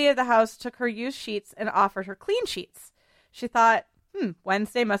old lady of the house took her used sheets and offered her clean sheets. She thought,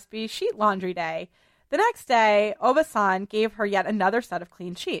 Wednesday must be sheet laundry day. The next day, Oba-san gave her yet another set of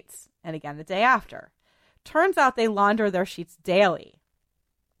clean sheets, and again the day after. Turns out they launder their sheets daily.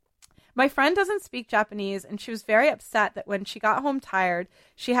 My friend doesn't speak Japanese, and she was very upset that when she got home tired,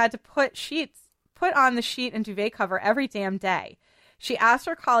 she had to put on the sheet and duvet cover every damn day. She asked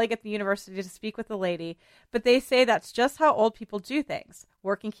her colleague at the university to speak with the lady, but they say that's just how old people do things.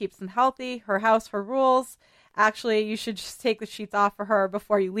 Working keeps them healthy, her house, her rules. Actually, you should just take the sheets off for her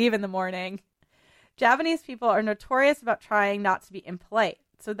before you leave in the morning. Japanese people are notorious about trying not to be impolite.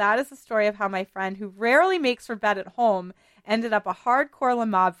 So that is the story of how my friend, who rarely makes her bed at home, ended up a hardcore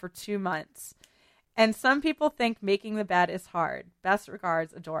Lamob for 2 months. And some people think making the bed is hard. Best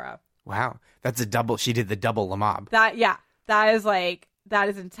regards, Adora." Wow. That's a double. She did the double Lamob. That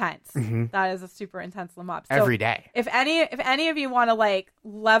is intense. Mm-hmm. That is a super intense Lamob. So every day. If any of you want to like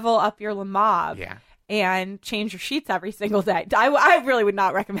level up your Lamob, yeah, and change your sheets every single day, I really would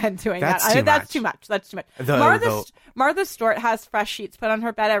not recommend doing that. That's too much. That's too much. Martha Stewart has fresh sheets put on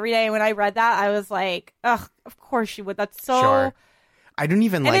her bed every day. And when I read that, I was like, ugh, of course she would. That's so. Sure. I don't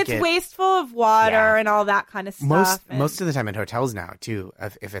even like it. And it's wasteful of water and all that kind of stuff. Most of the time in hotels now, too,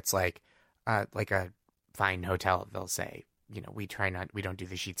 if it's like a fine hotel, they'll say, we don't do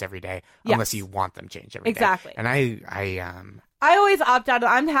the sheets every day unless you want them changed every day. Exactly. And I always opt out.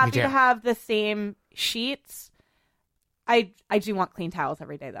 I'm happy to have the same sheets. I do want clean towels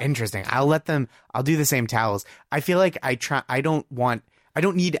every day, though. Interesting. I'll do the same towels. I feel like I don't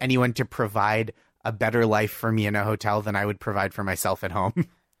need anyone to provide a better life for me in a hotel than I would provide for myself at home.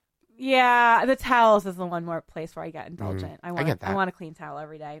 Yeah, the towels is the one more place where I get indulgent. I get that. I want a clean towel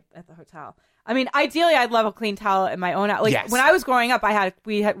every day at the hotel. I mean, ideally, I'd love a clean towel in my own house. Like when I was growing up,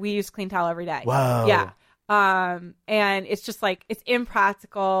 we used clean towel every day. Whoa. Yeah. And it's just like it's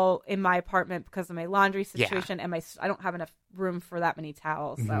impractical in my apartment because of my laundry situation and I don't have enough room for that many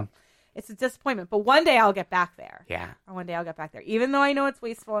towels. Mm-hmm. So it's a disappointment. But one day I'll get back there. Yeah. One day I'll get back there. Even though I know it's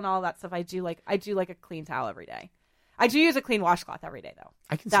wasteful and all that stuff, I do like a clean towel every day. I do use a clean washcloth every day, though.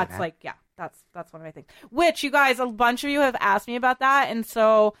 I can see that. That's one of my things. Which, you guys, a bunch of you have asked me about that. And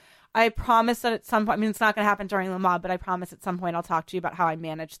so I promise that at some point, I mean, it's not going to happen during the mob, but I promise at some point I'll talk to you about how I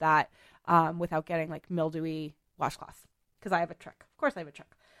manage that without getting like mildewy washcloths. Because I have a trick. Of course I have a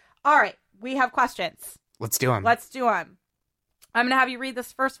trick. All right. We have questions. Let's do them. I'm going to have you read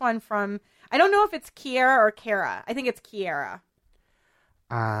this first one from, I don't know if it's Kiera or Kara. I think it's Kiera.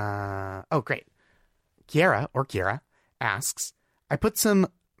 Oh, great. Kiera asks, I put some,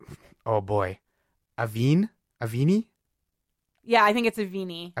 oh boy, Avini? Yeah, I think it's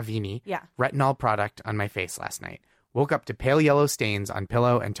Avini. Yeah. Retinol product on my face last night. Woke up to pale yellow stains on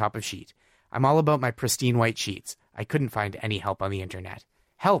pillow and top of sheet. I'm all about my pristine white sheets. I couldn't find any help on the internet.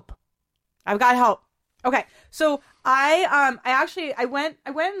 Help. I've got help. Okay, so I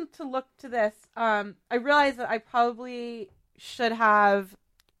went to look to this. I realized that I probably should have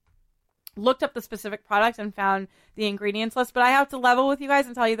looked up the specific product and found the ingredients list, but I have to level with you guys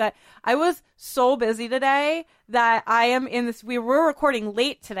and tell you that I was so busy today that I am in this. We were recording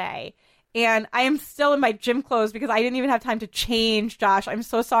late today, and I am still in my gym clothes because I didn't even have time to change. Josh, I'm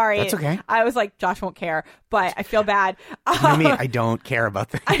so sorry. That's okay. I was like, Josh won't care, but I feel bad. You know me, I don't care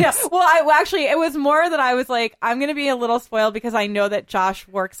about things. I know. Well, actually, it was more that I was like, I'm going to be a little spoiled because I know that Josh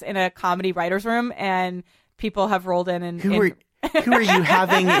works in a comedy writer's room, and people have rolled in and. Who are you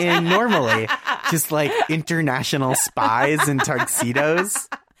having in normally? Just like international spies in tuxedos?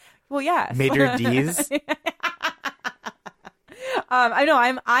 Well, yes. Maitre d's? I know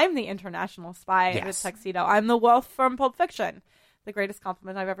I'm the international spy in a tuxedo. I'm the wolf from Pulp Fiction. The greatest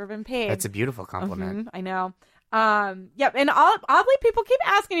compliment I've ever been paid. That's a beautiful compliment. I know. Yep. And oddly, people keep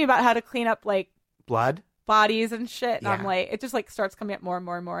asking me about how to clean up like blood, bodies and shit. And Yeah. I'm like, it just like starts coming up more and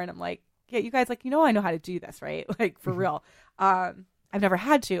more and more. And I'm like, yeah, you guys, like, I know how to do this, right? Like for real. I've never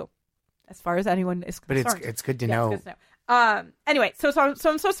had to, as far as anyone is concerned. But it's good to know. It's good to know. Anyway, so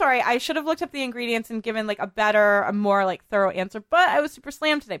I'm so sorry. I should have looked up the ingredients and given like a more like thorough answer, but I was super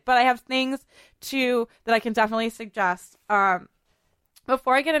slammed today. But I have things that I can definitely suggest.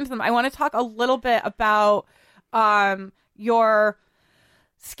 Before I get into them, I want to talk a little bit about your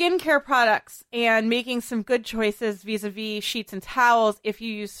skincare products and making some good choices vis-a-vis sheets and towels if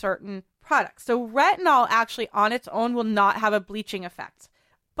you use certain products. So retinol actually on its own will not have a bleaching effect,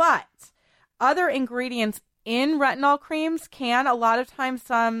 but other ingredients in retinol creams can. A lot of times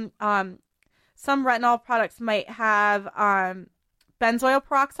some retinol products might have benzoyl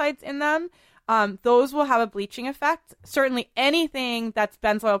peroxides in them. Those will have a bleaching effect. Certainly anything that's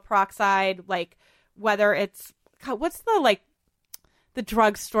benzoyl peroxide, like whether it's, what's the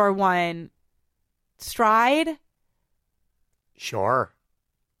drugstore one? Stride? Sure.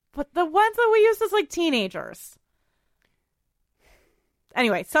 But the ones that we used as like teenagers.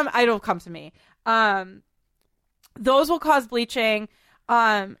 Anyway, it'll come to me. Those will cause bleaching.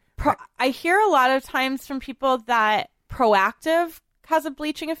 I hear a lot of times from people that Proactive has a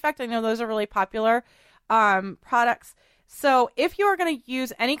bleaching effect. I know those are really popular products. So if you are going to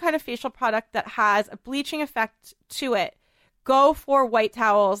use any kind of facial product that has a bleaching effect to it, go for white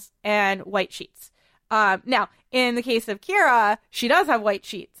towels and white sheets. Now, in the case of Kira, she does have white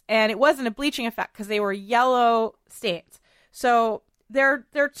sheets, and it wasn't a bleaching effect because they were yellow stains. So there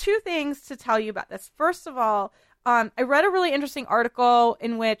are two things to tell you about this. First of all, I read a really interesting article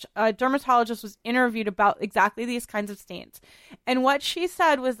in which a dermatologist was interviewed about exactly these kinds of stains. And what she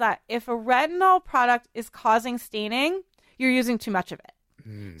said was that if a retinol product is causing staining, you're using too much of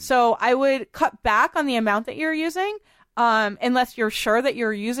it. So I would cut back on the amount that you're using, unless you're sure that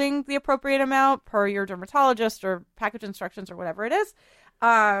you're using the appropriate amount per your dermatologist or package instructions or whatever it is.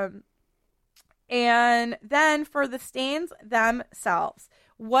 And then for the stains themselves,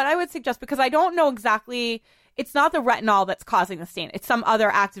 what I would suggest, because I don't know exactly, it's not the retinol that's causing the stain. It's some other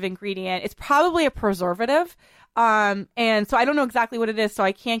active ingredient. It's probably a preservative. And so I don't know exactly what it is, so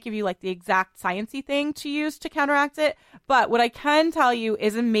I can't give you like the exact sciencey thing to use to counteract it. But what I can tell you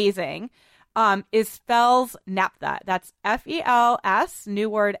is amazing. Is Fels Naphtha. That's Fels, new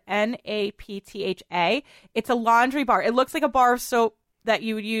word, Naptha. It's a laundry bar. It looks like a bar of soap that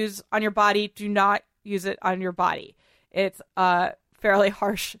you would use on your body. Do not use it on your body. It's a fairly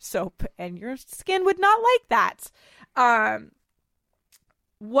harsh soap, and your skin would not like that.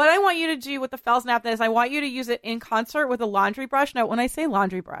 What I want you to do with the Fels Naphtha is I want you to use it in concert with a laundry brush. Now, when I say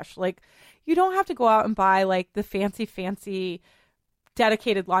laundry brush, like, you don't have to go out and buy like the fancy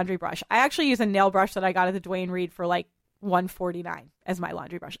dedicated laundry brush. I actually use a nail brush that I got at the Dwayne Reed for like $149 as my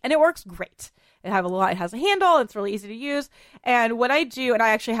laundry brush, and it works great. It has a handle. It's really easy to use. And what I do, and I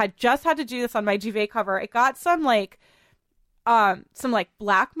actually had to do this on my duvet cover. It got some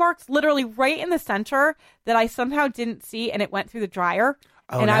black marks literally right in the center that I somehow didn't see, and it went through the dryer.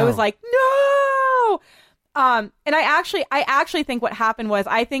 Oh, no. I was like, no. And I actually think what happened was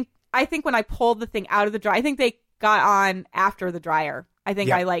I think when I pulled the thing out of the dryer, I think they got on after the dryer. I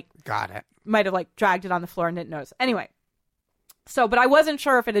think I got it. Might have dragged it on the floor and didn't notice. Anyway, but I wasn't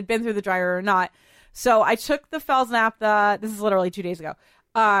sure if it had been through the dryer or not. So I took the Fells Naphtha. This is literally 2 days ago.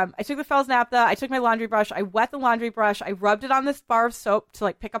 I took the Fells Naphtha. I took my laundry brush. I wet the laundry brush. I rubbed it on this bar of soap to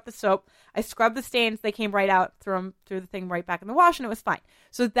like pick up the soap. I scrubbed the stains. They came right out, threw them through the thing right back in the wash, and it was fine.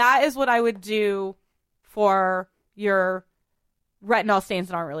 So that is what I would do for your retinol stains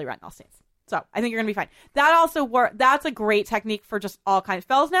that aren't really retinol stains. So I think you're gonna be fine. That also that's a great technique for just all kinds.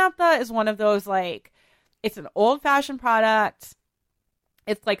 Fells Naphtha is one of those, like, it's an old fashioned product.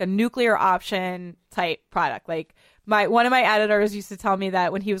 It's like a nuclear option type product. Like one of my editors used to tell me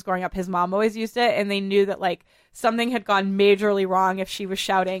that when he was growing up, his mom always used it, and they knew that like something had gone majorly wrong if she was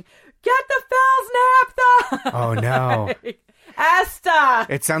shouting, "Get the Fells Naphtha!" Oh no. Asta.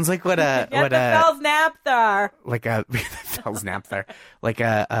 It sounds like Fells Naphtha. Like a Fells Naphtha, like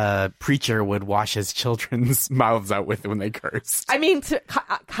a preacher would wash his children's mouths out with when they cursed. I mean,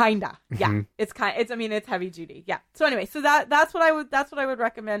 kinda. Yeah, it's heavy duty. Yeah. So anyway, so that's what I would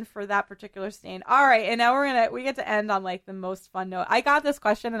recommend for that particular stain. All right, and now we get to end on like the most fun note. I got this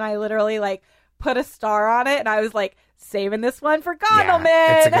question and I literally like put a star on it, and I was like saving this one for Gondelman.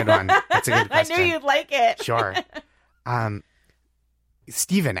 Yeah, it's a good one. It's a good question. I knew you'd like it. Sure.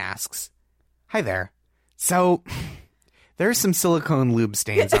 Steven asks, "Hi there. So there are some silicone lube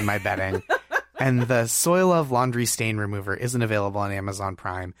stains on my bedding, and the Soil Love laundry stain remover isn't available on Amazon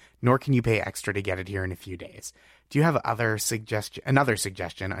Prime, nor can you pay extra to get it here in a few days. Do you have another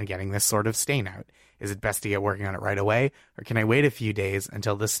suggestion on getting this sort of stain out? Is it best to get working on it right away, or can I wait a few days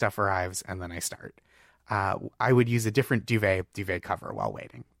until this stuff arrives and then I start? I would use a different duvet cover while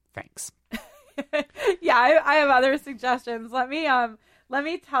waiting. Thanks." Yeah, I have other suggestions. Let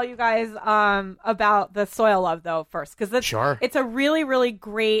me tell you guys about the Soil Love though first, because it's a really, really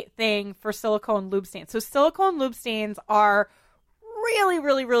great thing for silicone lube stains. So silicone lube stains are really,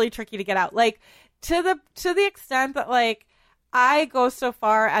 really, really tricky to get out. Like to the extent that like I go so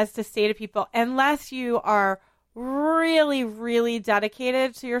far as to say to people, unless you are really, really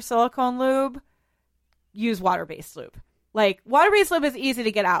dedicated to your silicone lube, use water-based lube. Like water-based lube is easy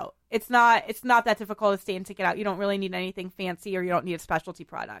to get out. It's not that difficult a stain to get out. You don't really need anything fancy, or you don't need a specialty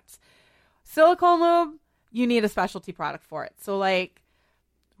product. Silicone lube, you need a specialty product for it. So like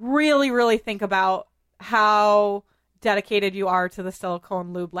really, really think about how dedicated you are to the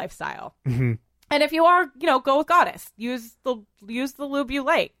silicone lube lifestyle. Mm-hmm. And if you are, go with Goddess. Use the lube you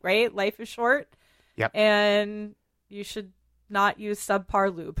like, right? Life is short. Yep. And you should not use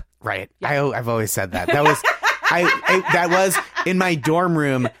subpar lube. Right. Yeah. I've always said that. That was that was in my dorm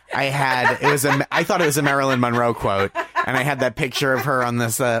room. I thought it was a Marilyn Monroe quote, and I had that picture of her on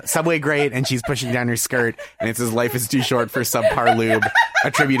this subway grate, and she's pushing down her skirt, and it says "Life is too short for subpar lube,"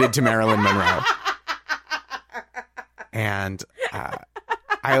 attributed to Marilyn Monroe. And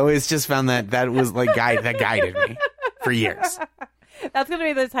I always just found that was like that guided me for years. That's going to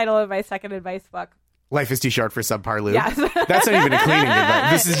be the title of my second advice book. Life is too short for subpar lube. Yes. That's not even a cleaning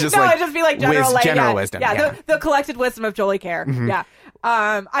advice. This is just it'd just be like general wisdom. Yeah, the collected wisdom of Jolie Kerr. Mm-hmm. Yeah.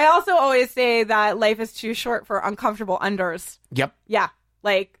 I also always say that life is too short for uncomfortable unders. Yep. Yeah.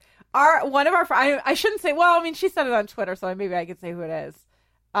 Like one of our I shouldn't say. Well, I mean, she said it on Twitter, so maybe I could say who it is.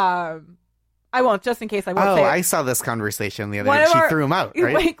 I won't, just in case I won't say it. I saw this conversation the other day. She threw him out,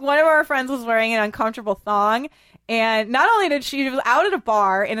 right? Like one of our friends was wearing an uncomfortable thong, and not only did she was out at a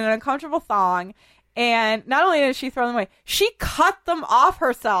bar in an uncomfortable thong. And not only did she throw them away, she cut them off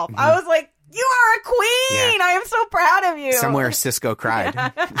herself. Mm-hmm. I was like, "You are a queen! Yeah. I am so proud of you." Somewhere Cisco cried.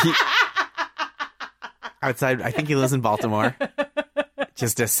 Yeah. Outside, I think he lives in Baltimore.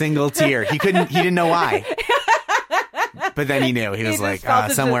 Just a single tear. He didn't know why. But then he knew. He was like,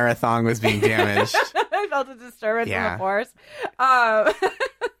 somewhere a thong was being damaged. I felt a disturbance in the force.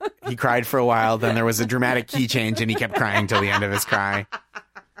 He cried for a while. Then there was a dramatic key change, and he kept crying till the end of his cry.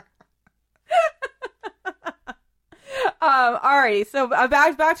 Alrighty, so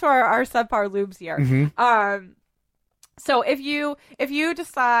back to our subpar lubes here. Mm-hmm. So if you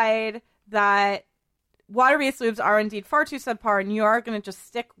decide that water-based lubes are indeed far too subpar, and you are going to just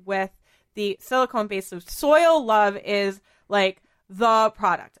stick with the silicone-based lubes, Soil Love is like the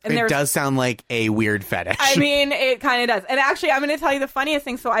product. And it does sound like a weird fetish. I mean, it kind of does. And actually, I'm going to tell you the funniest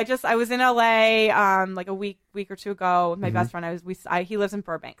thing. So I was in LA like a week or two ago with my best friend. He lives in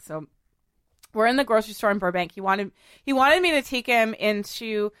Burbank, so. We're in the grocery store in Burbank. He wanted me to take him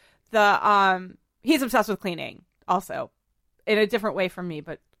into the he's obsessed with cleaning also in a different way from me,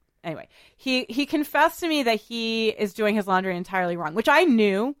 but anyway. He confessed to me that he is doing his laundry entirely wrong, which I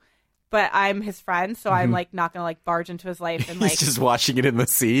knew, but I'm his friend, so I'm like not going to like barge into his life and like he's just washing it in the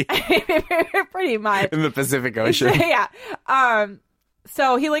sea. Pretty much. In the Pacific Ocean. Yeah.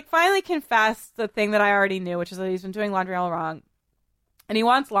 So he like finally confessed the thing that I already knew, which is that he's been doing laundry all wrong. And he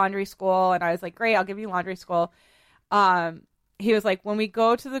wants laundry school. And I was like, great, I'll give you laundry school. He was like, when we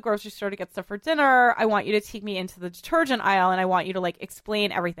go to the grocery store to get stuff for dinner, I want you to take me into the detergent aisle and I want you to like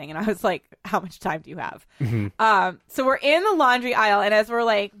explain everything. And I was like, how much time do you have? Mm-hmm. So we're in the laundry aisle, and as we're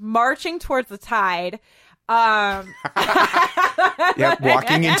like marching towards the Tide, yep,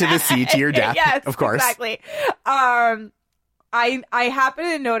 walking into the sea to your death. Yes, of course. Exactly. I happen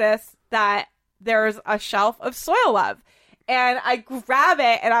to notice that there's a shelf of Soil Love. And I grab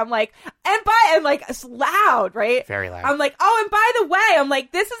it, and I'm like, and like, it's loud, right? Very loud. I'm like, oh, and by the way, I'm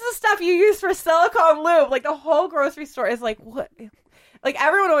like, this is the stuff you use for silicone lube. Like, the whole grocery store is like, what? Like,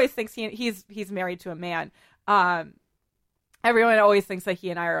 everyone always thinks he's married to a man. Everyone always thinks that he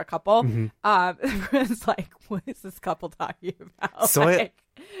and I are a couple. Mm-hmm. It's like, what is this couple talking about?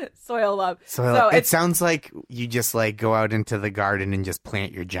 Soil Love. So it sounds like you just like go out into the garden and just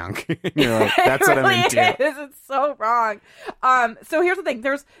plant your junk. You're like, that's what I'm into. It's so wrong. So here's the thing.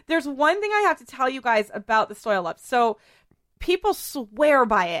 There's one thing I have to tell you guys about the Soil Love. So people swear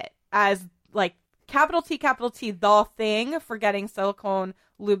by it as like capital T, the thing for getting silicone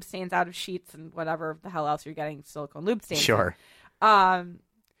lube stains out of sheets and whatever the hell else you're getting silicone lube stains. Sure.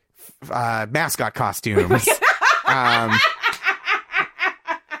 Mascot costumes.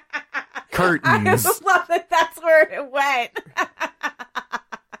 Curtains. I just love that that's where it went.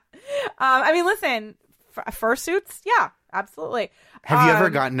 I mean, listen, fursuits, yeah, absolutely. Have you ever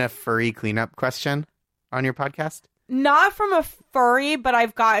gotten a furry cleanup question on your podcast? Not from a furry, but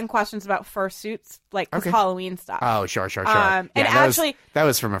I've gotten questions about fursuits, like Halloween stuff. Oh, sure. And actually, that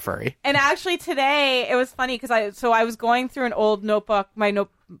was from a furry. And actually, today it was funny because I was going through an old notebook, my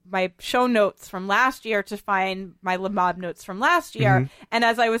show notes from last year to find my Lamab notes from last year. Mm-hmm. And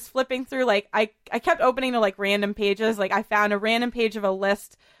as I was flipping through, like I kept opening to like random pages. Like I found a random page of a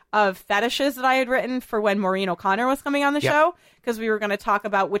list of fetishes that I had written for when Maureen O'Connor was coming on the show, because we were going to talk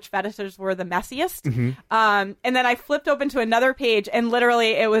about which fetishes were the messiest. Mm-hmm. And then I flipped open to another page, and literally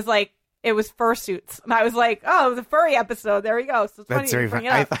it was fursuits. And I was like, oh, it was a furry episode. There we go. So it's That's very funny.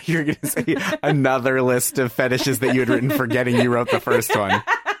 I thought you were going to say another list of fetishes that you had written, forgetting you wrote the first one.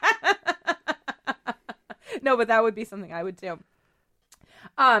 No, but that would be something I would do.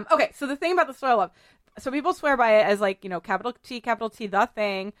 Okay, so the thing about the Soil Love. So people swear by it as like, capital T, the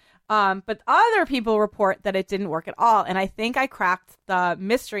thing. But other people report that it didn't work at all. And I think I cracked the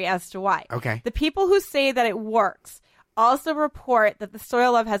mystery as to why. Okay. The people who say that it works also report that the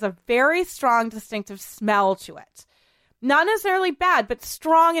Soil Love has a very strong, distinctive smell to it. Not necessarily bad, but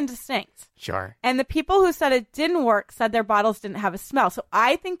strong and distinct. Sure. And the people who said it didn't work said their bottles didn't have a smell. So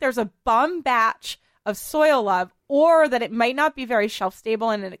I think there's a bum batch of Soil Love, or that it might not be very shelf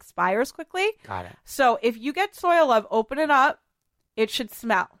stable and it expires quickly. Got it. So if you get Soil Love, open it up, it should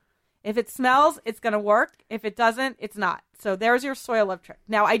smell. If it smells, it's going to work. If it doesn't, it's not. So there's your Soil Love trick.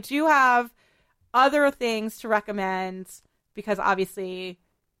 Now, I do have other things to recommend, because obviously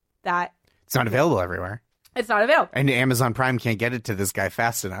that... It's not available everywhere. It's not available. And Amazon Prime can't get it to this guy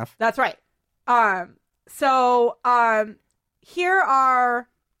fast enough. That's right. So here are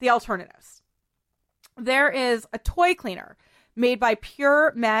the alternatives. There is a toy cleaner made by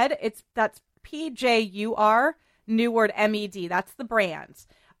Pure Med. That's PJUR, new word MED. That's the brand.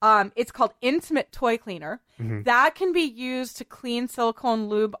 It's called Intimate Toy Cleaner. Mm-hmm. That can be used to clean silicone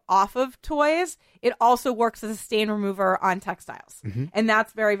lube off of toys. It also works as a stain remover on textiles. Mm-hmm. And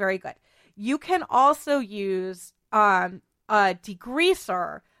that's very, very good. You can also use a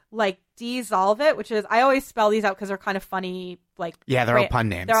degreaser like Dissolve It, which is, I always spell these out because they're kind of funny. Like, yeah, they're all pun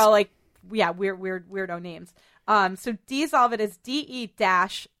names. They're all like, weirdo names. So Dissolve It is DE-SOLV-IT.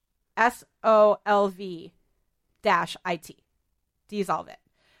 Dissolve It.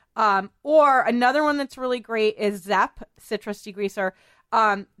 Or another one that's really great is Zep Citrus Degreaser.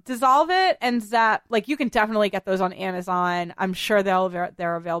 Dissolve It and Zep, like, you can definitely get those on Amazon. I'm sure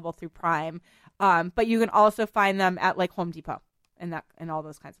they're available through Prime. But you can also find them at like Home Depot and all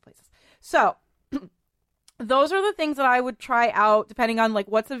those kinds of places. So those are the things that I would try out depending on like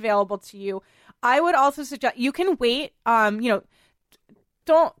what's available to you. I would also suggest you can wait.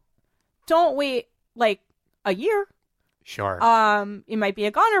 Don't wait like a year. Sure. It might be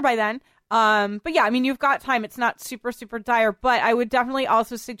a goner by then. But yeah, I mean, you've got time. It's not super, super dire, but I would definitely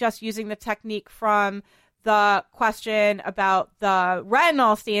also suggest using the technique from the question about the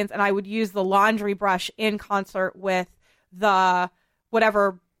retinol stains, and I would use the laundry brush in concert with the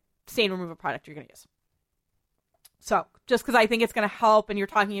whatever stain removal product you're going to use. So just because I think it's going to help, and you're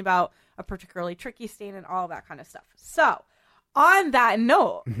talking about a particularly tricky stain and all that kind of stuff. So on that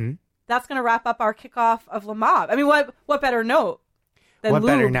note, mm-hmm. That's going to wrap up our kickoff of Lamab. I mean, what better note than what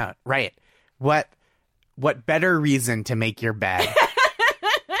lube? Better note, right? What better reason to make your bed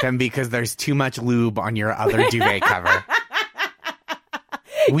than because there's too much lube on your other duvet cover.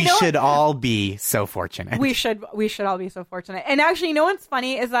 We should all be so fortunate. We should all be so fortunate. And actually, you know what's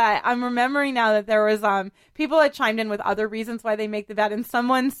funny is that I'm remembering now that there was people that chimed in with other reasons why they make the bed, and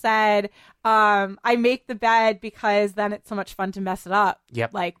someone said, I make the bed because then it's so much fun to mess it up.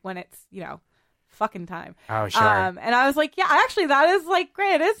 Yep. Like when it's, fucking time. Oh, sure. And I was like, yeah, actually that is like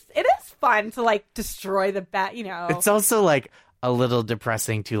great. It is fun to like destroy the bed, It's also like a little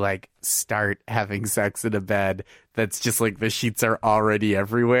depressing to like start having sex in a bed that's just like the sheets are already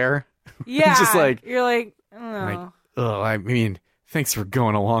everywhere. Yeah. Just like you're like, oh. Like, oh, I mean, thanks for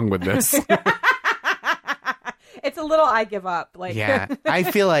going along with this. It's a little I give up. Like, yeah, I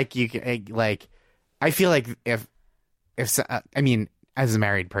feel like you can I feel like if I mean, as a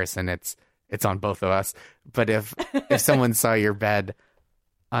married person, it's on both of us. But if someone saw your bed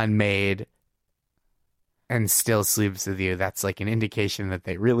unmade and still sleeps with you, that's like an indication that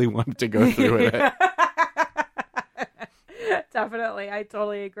they really wanted to go through with it. Definitely. I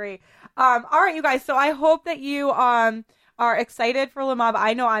totally agree. All right, you guys. So I hope that you are excited for Le Mob.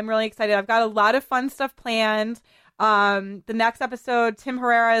 I know I'm really excited. I've got a lot of fun stuff planned. The next episode, Tim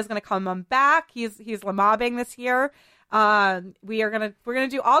Herrera is going to come on back. He's Le Mobbing this year. We're gonna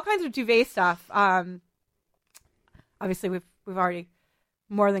do all kinds of duvet stuff. Obviously we've already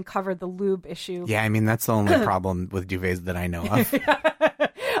more than covered the lube issue. Yeah, I mean that's the only problem with duvets that I know of.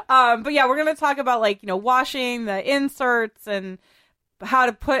 But yeah, we're gonna talk about washing the inserts and how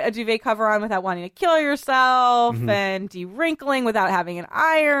to put a duvet cover on without wanting to kill yourself, and de-wrinkling without having an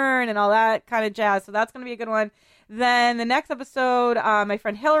iron and all that kind of jazz. So that's gonna be a good one. Then the next episode, my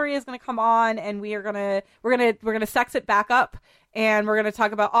friend Hillary is going to come on, and we're gonna sex it back up, and we're gonna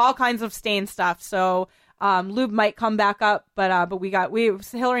talk about all kinds of stain stuff. So lube might come back up, but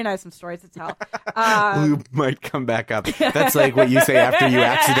Hillary and I have some stories to tell. Lube might come back up. That's like what you say after you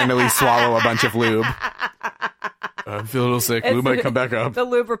accidentally swallow a bunch of lube. I feel a little sick. Lube might come back up. The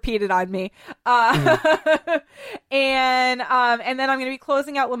lube repeated on me. And then I'm going to be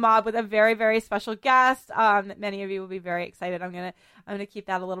closing out Le Mob with a very, very special guest that many of you will be very excited. I'm going to keep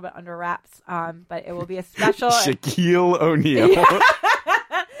that a little bit under wraps, but it will be a special... Shaquille O'Neal. Yeah.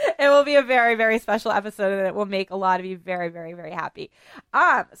 It will be a very, very special episode, and it will make a lot of you very, very, very happy.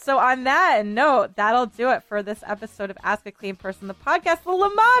 So on that note, that'll do it for this episode of Ask a Clean Person, the podcast, the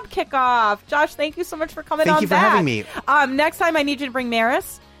Le Mob kickoff. Josh, thank you so much for coming on back. Thank you for having me. Next time, I need you to bring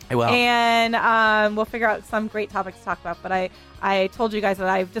Maris. I will. And we'll figure out some great topics to talk about. But I told you guys that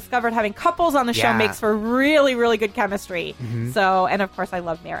I've discovered having couples on the show makes for really, really good chemistry. Mm-hmm. So, and of course, I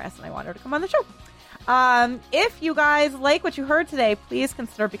love Maris, and I want her to come on the show. If you guys like what you heard today, please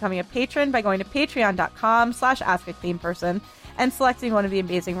consider becoming a patron by going to patreon.com/askacleanperson and selecting one of the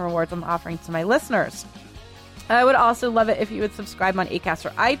amazing rewards I'm offering to my listeners. I would also love it if you would subscribe on Acast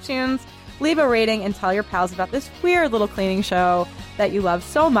or iTunes, leave a rating, and tell your pals about this weird little cleaning show that you love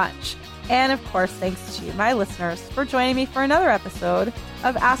so much. And of course, thanks to you, my listeners, for joining me for another episode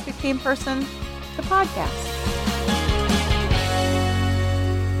of Ask a Clean Person, the podcast.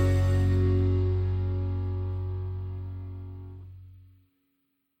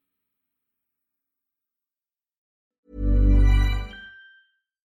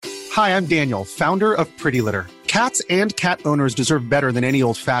 Hi, I'm Daniel, founder of Pretty Litter. Cats and cat owners deserve better than any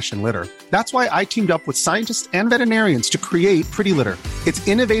old-fashioned litter. That's why I teamed up with scientists and veterinarians to create Pretty Litter. Its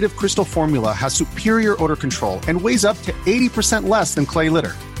innovative crystal formula has superior odor control and weighs up to 80% less than clay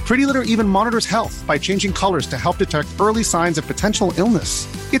litter. Pretty Litter even monitors health by changing colors to help detect early signs of potential illness.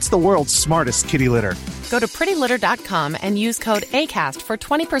 It's the world's smartest kitty litter. Go to prettylitter.com and use code ACAST for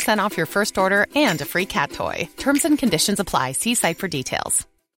 20% off your first order and a free cat toy. Terms and conditions apply. See site for details.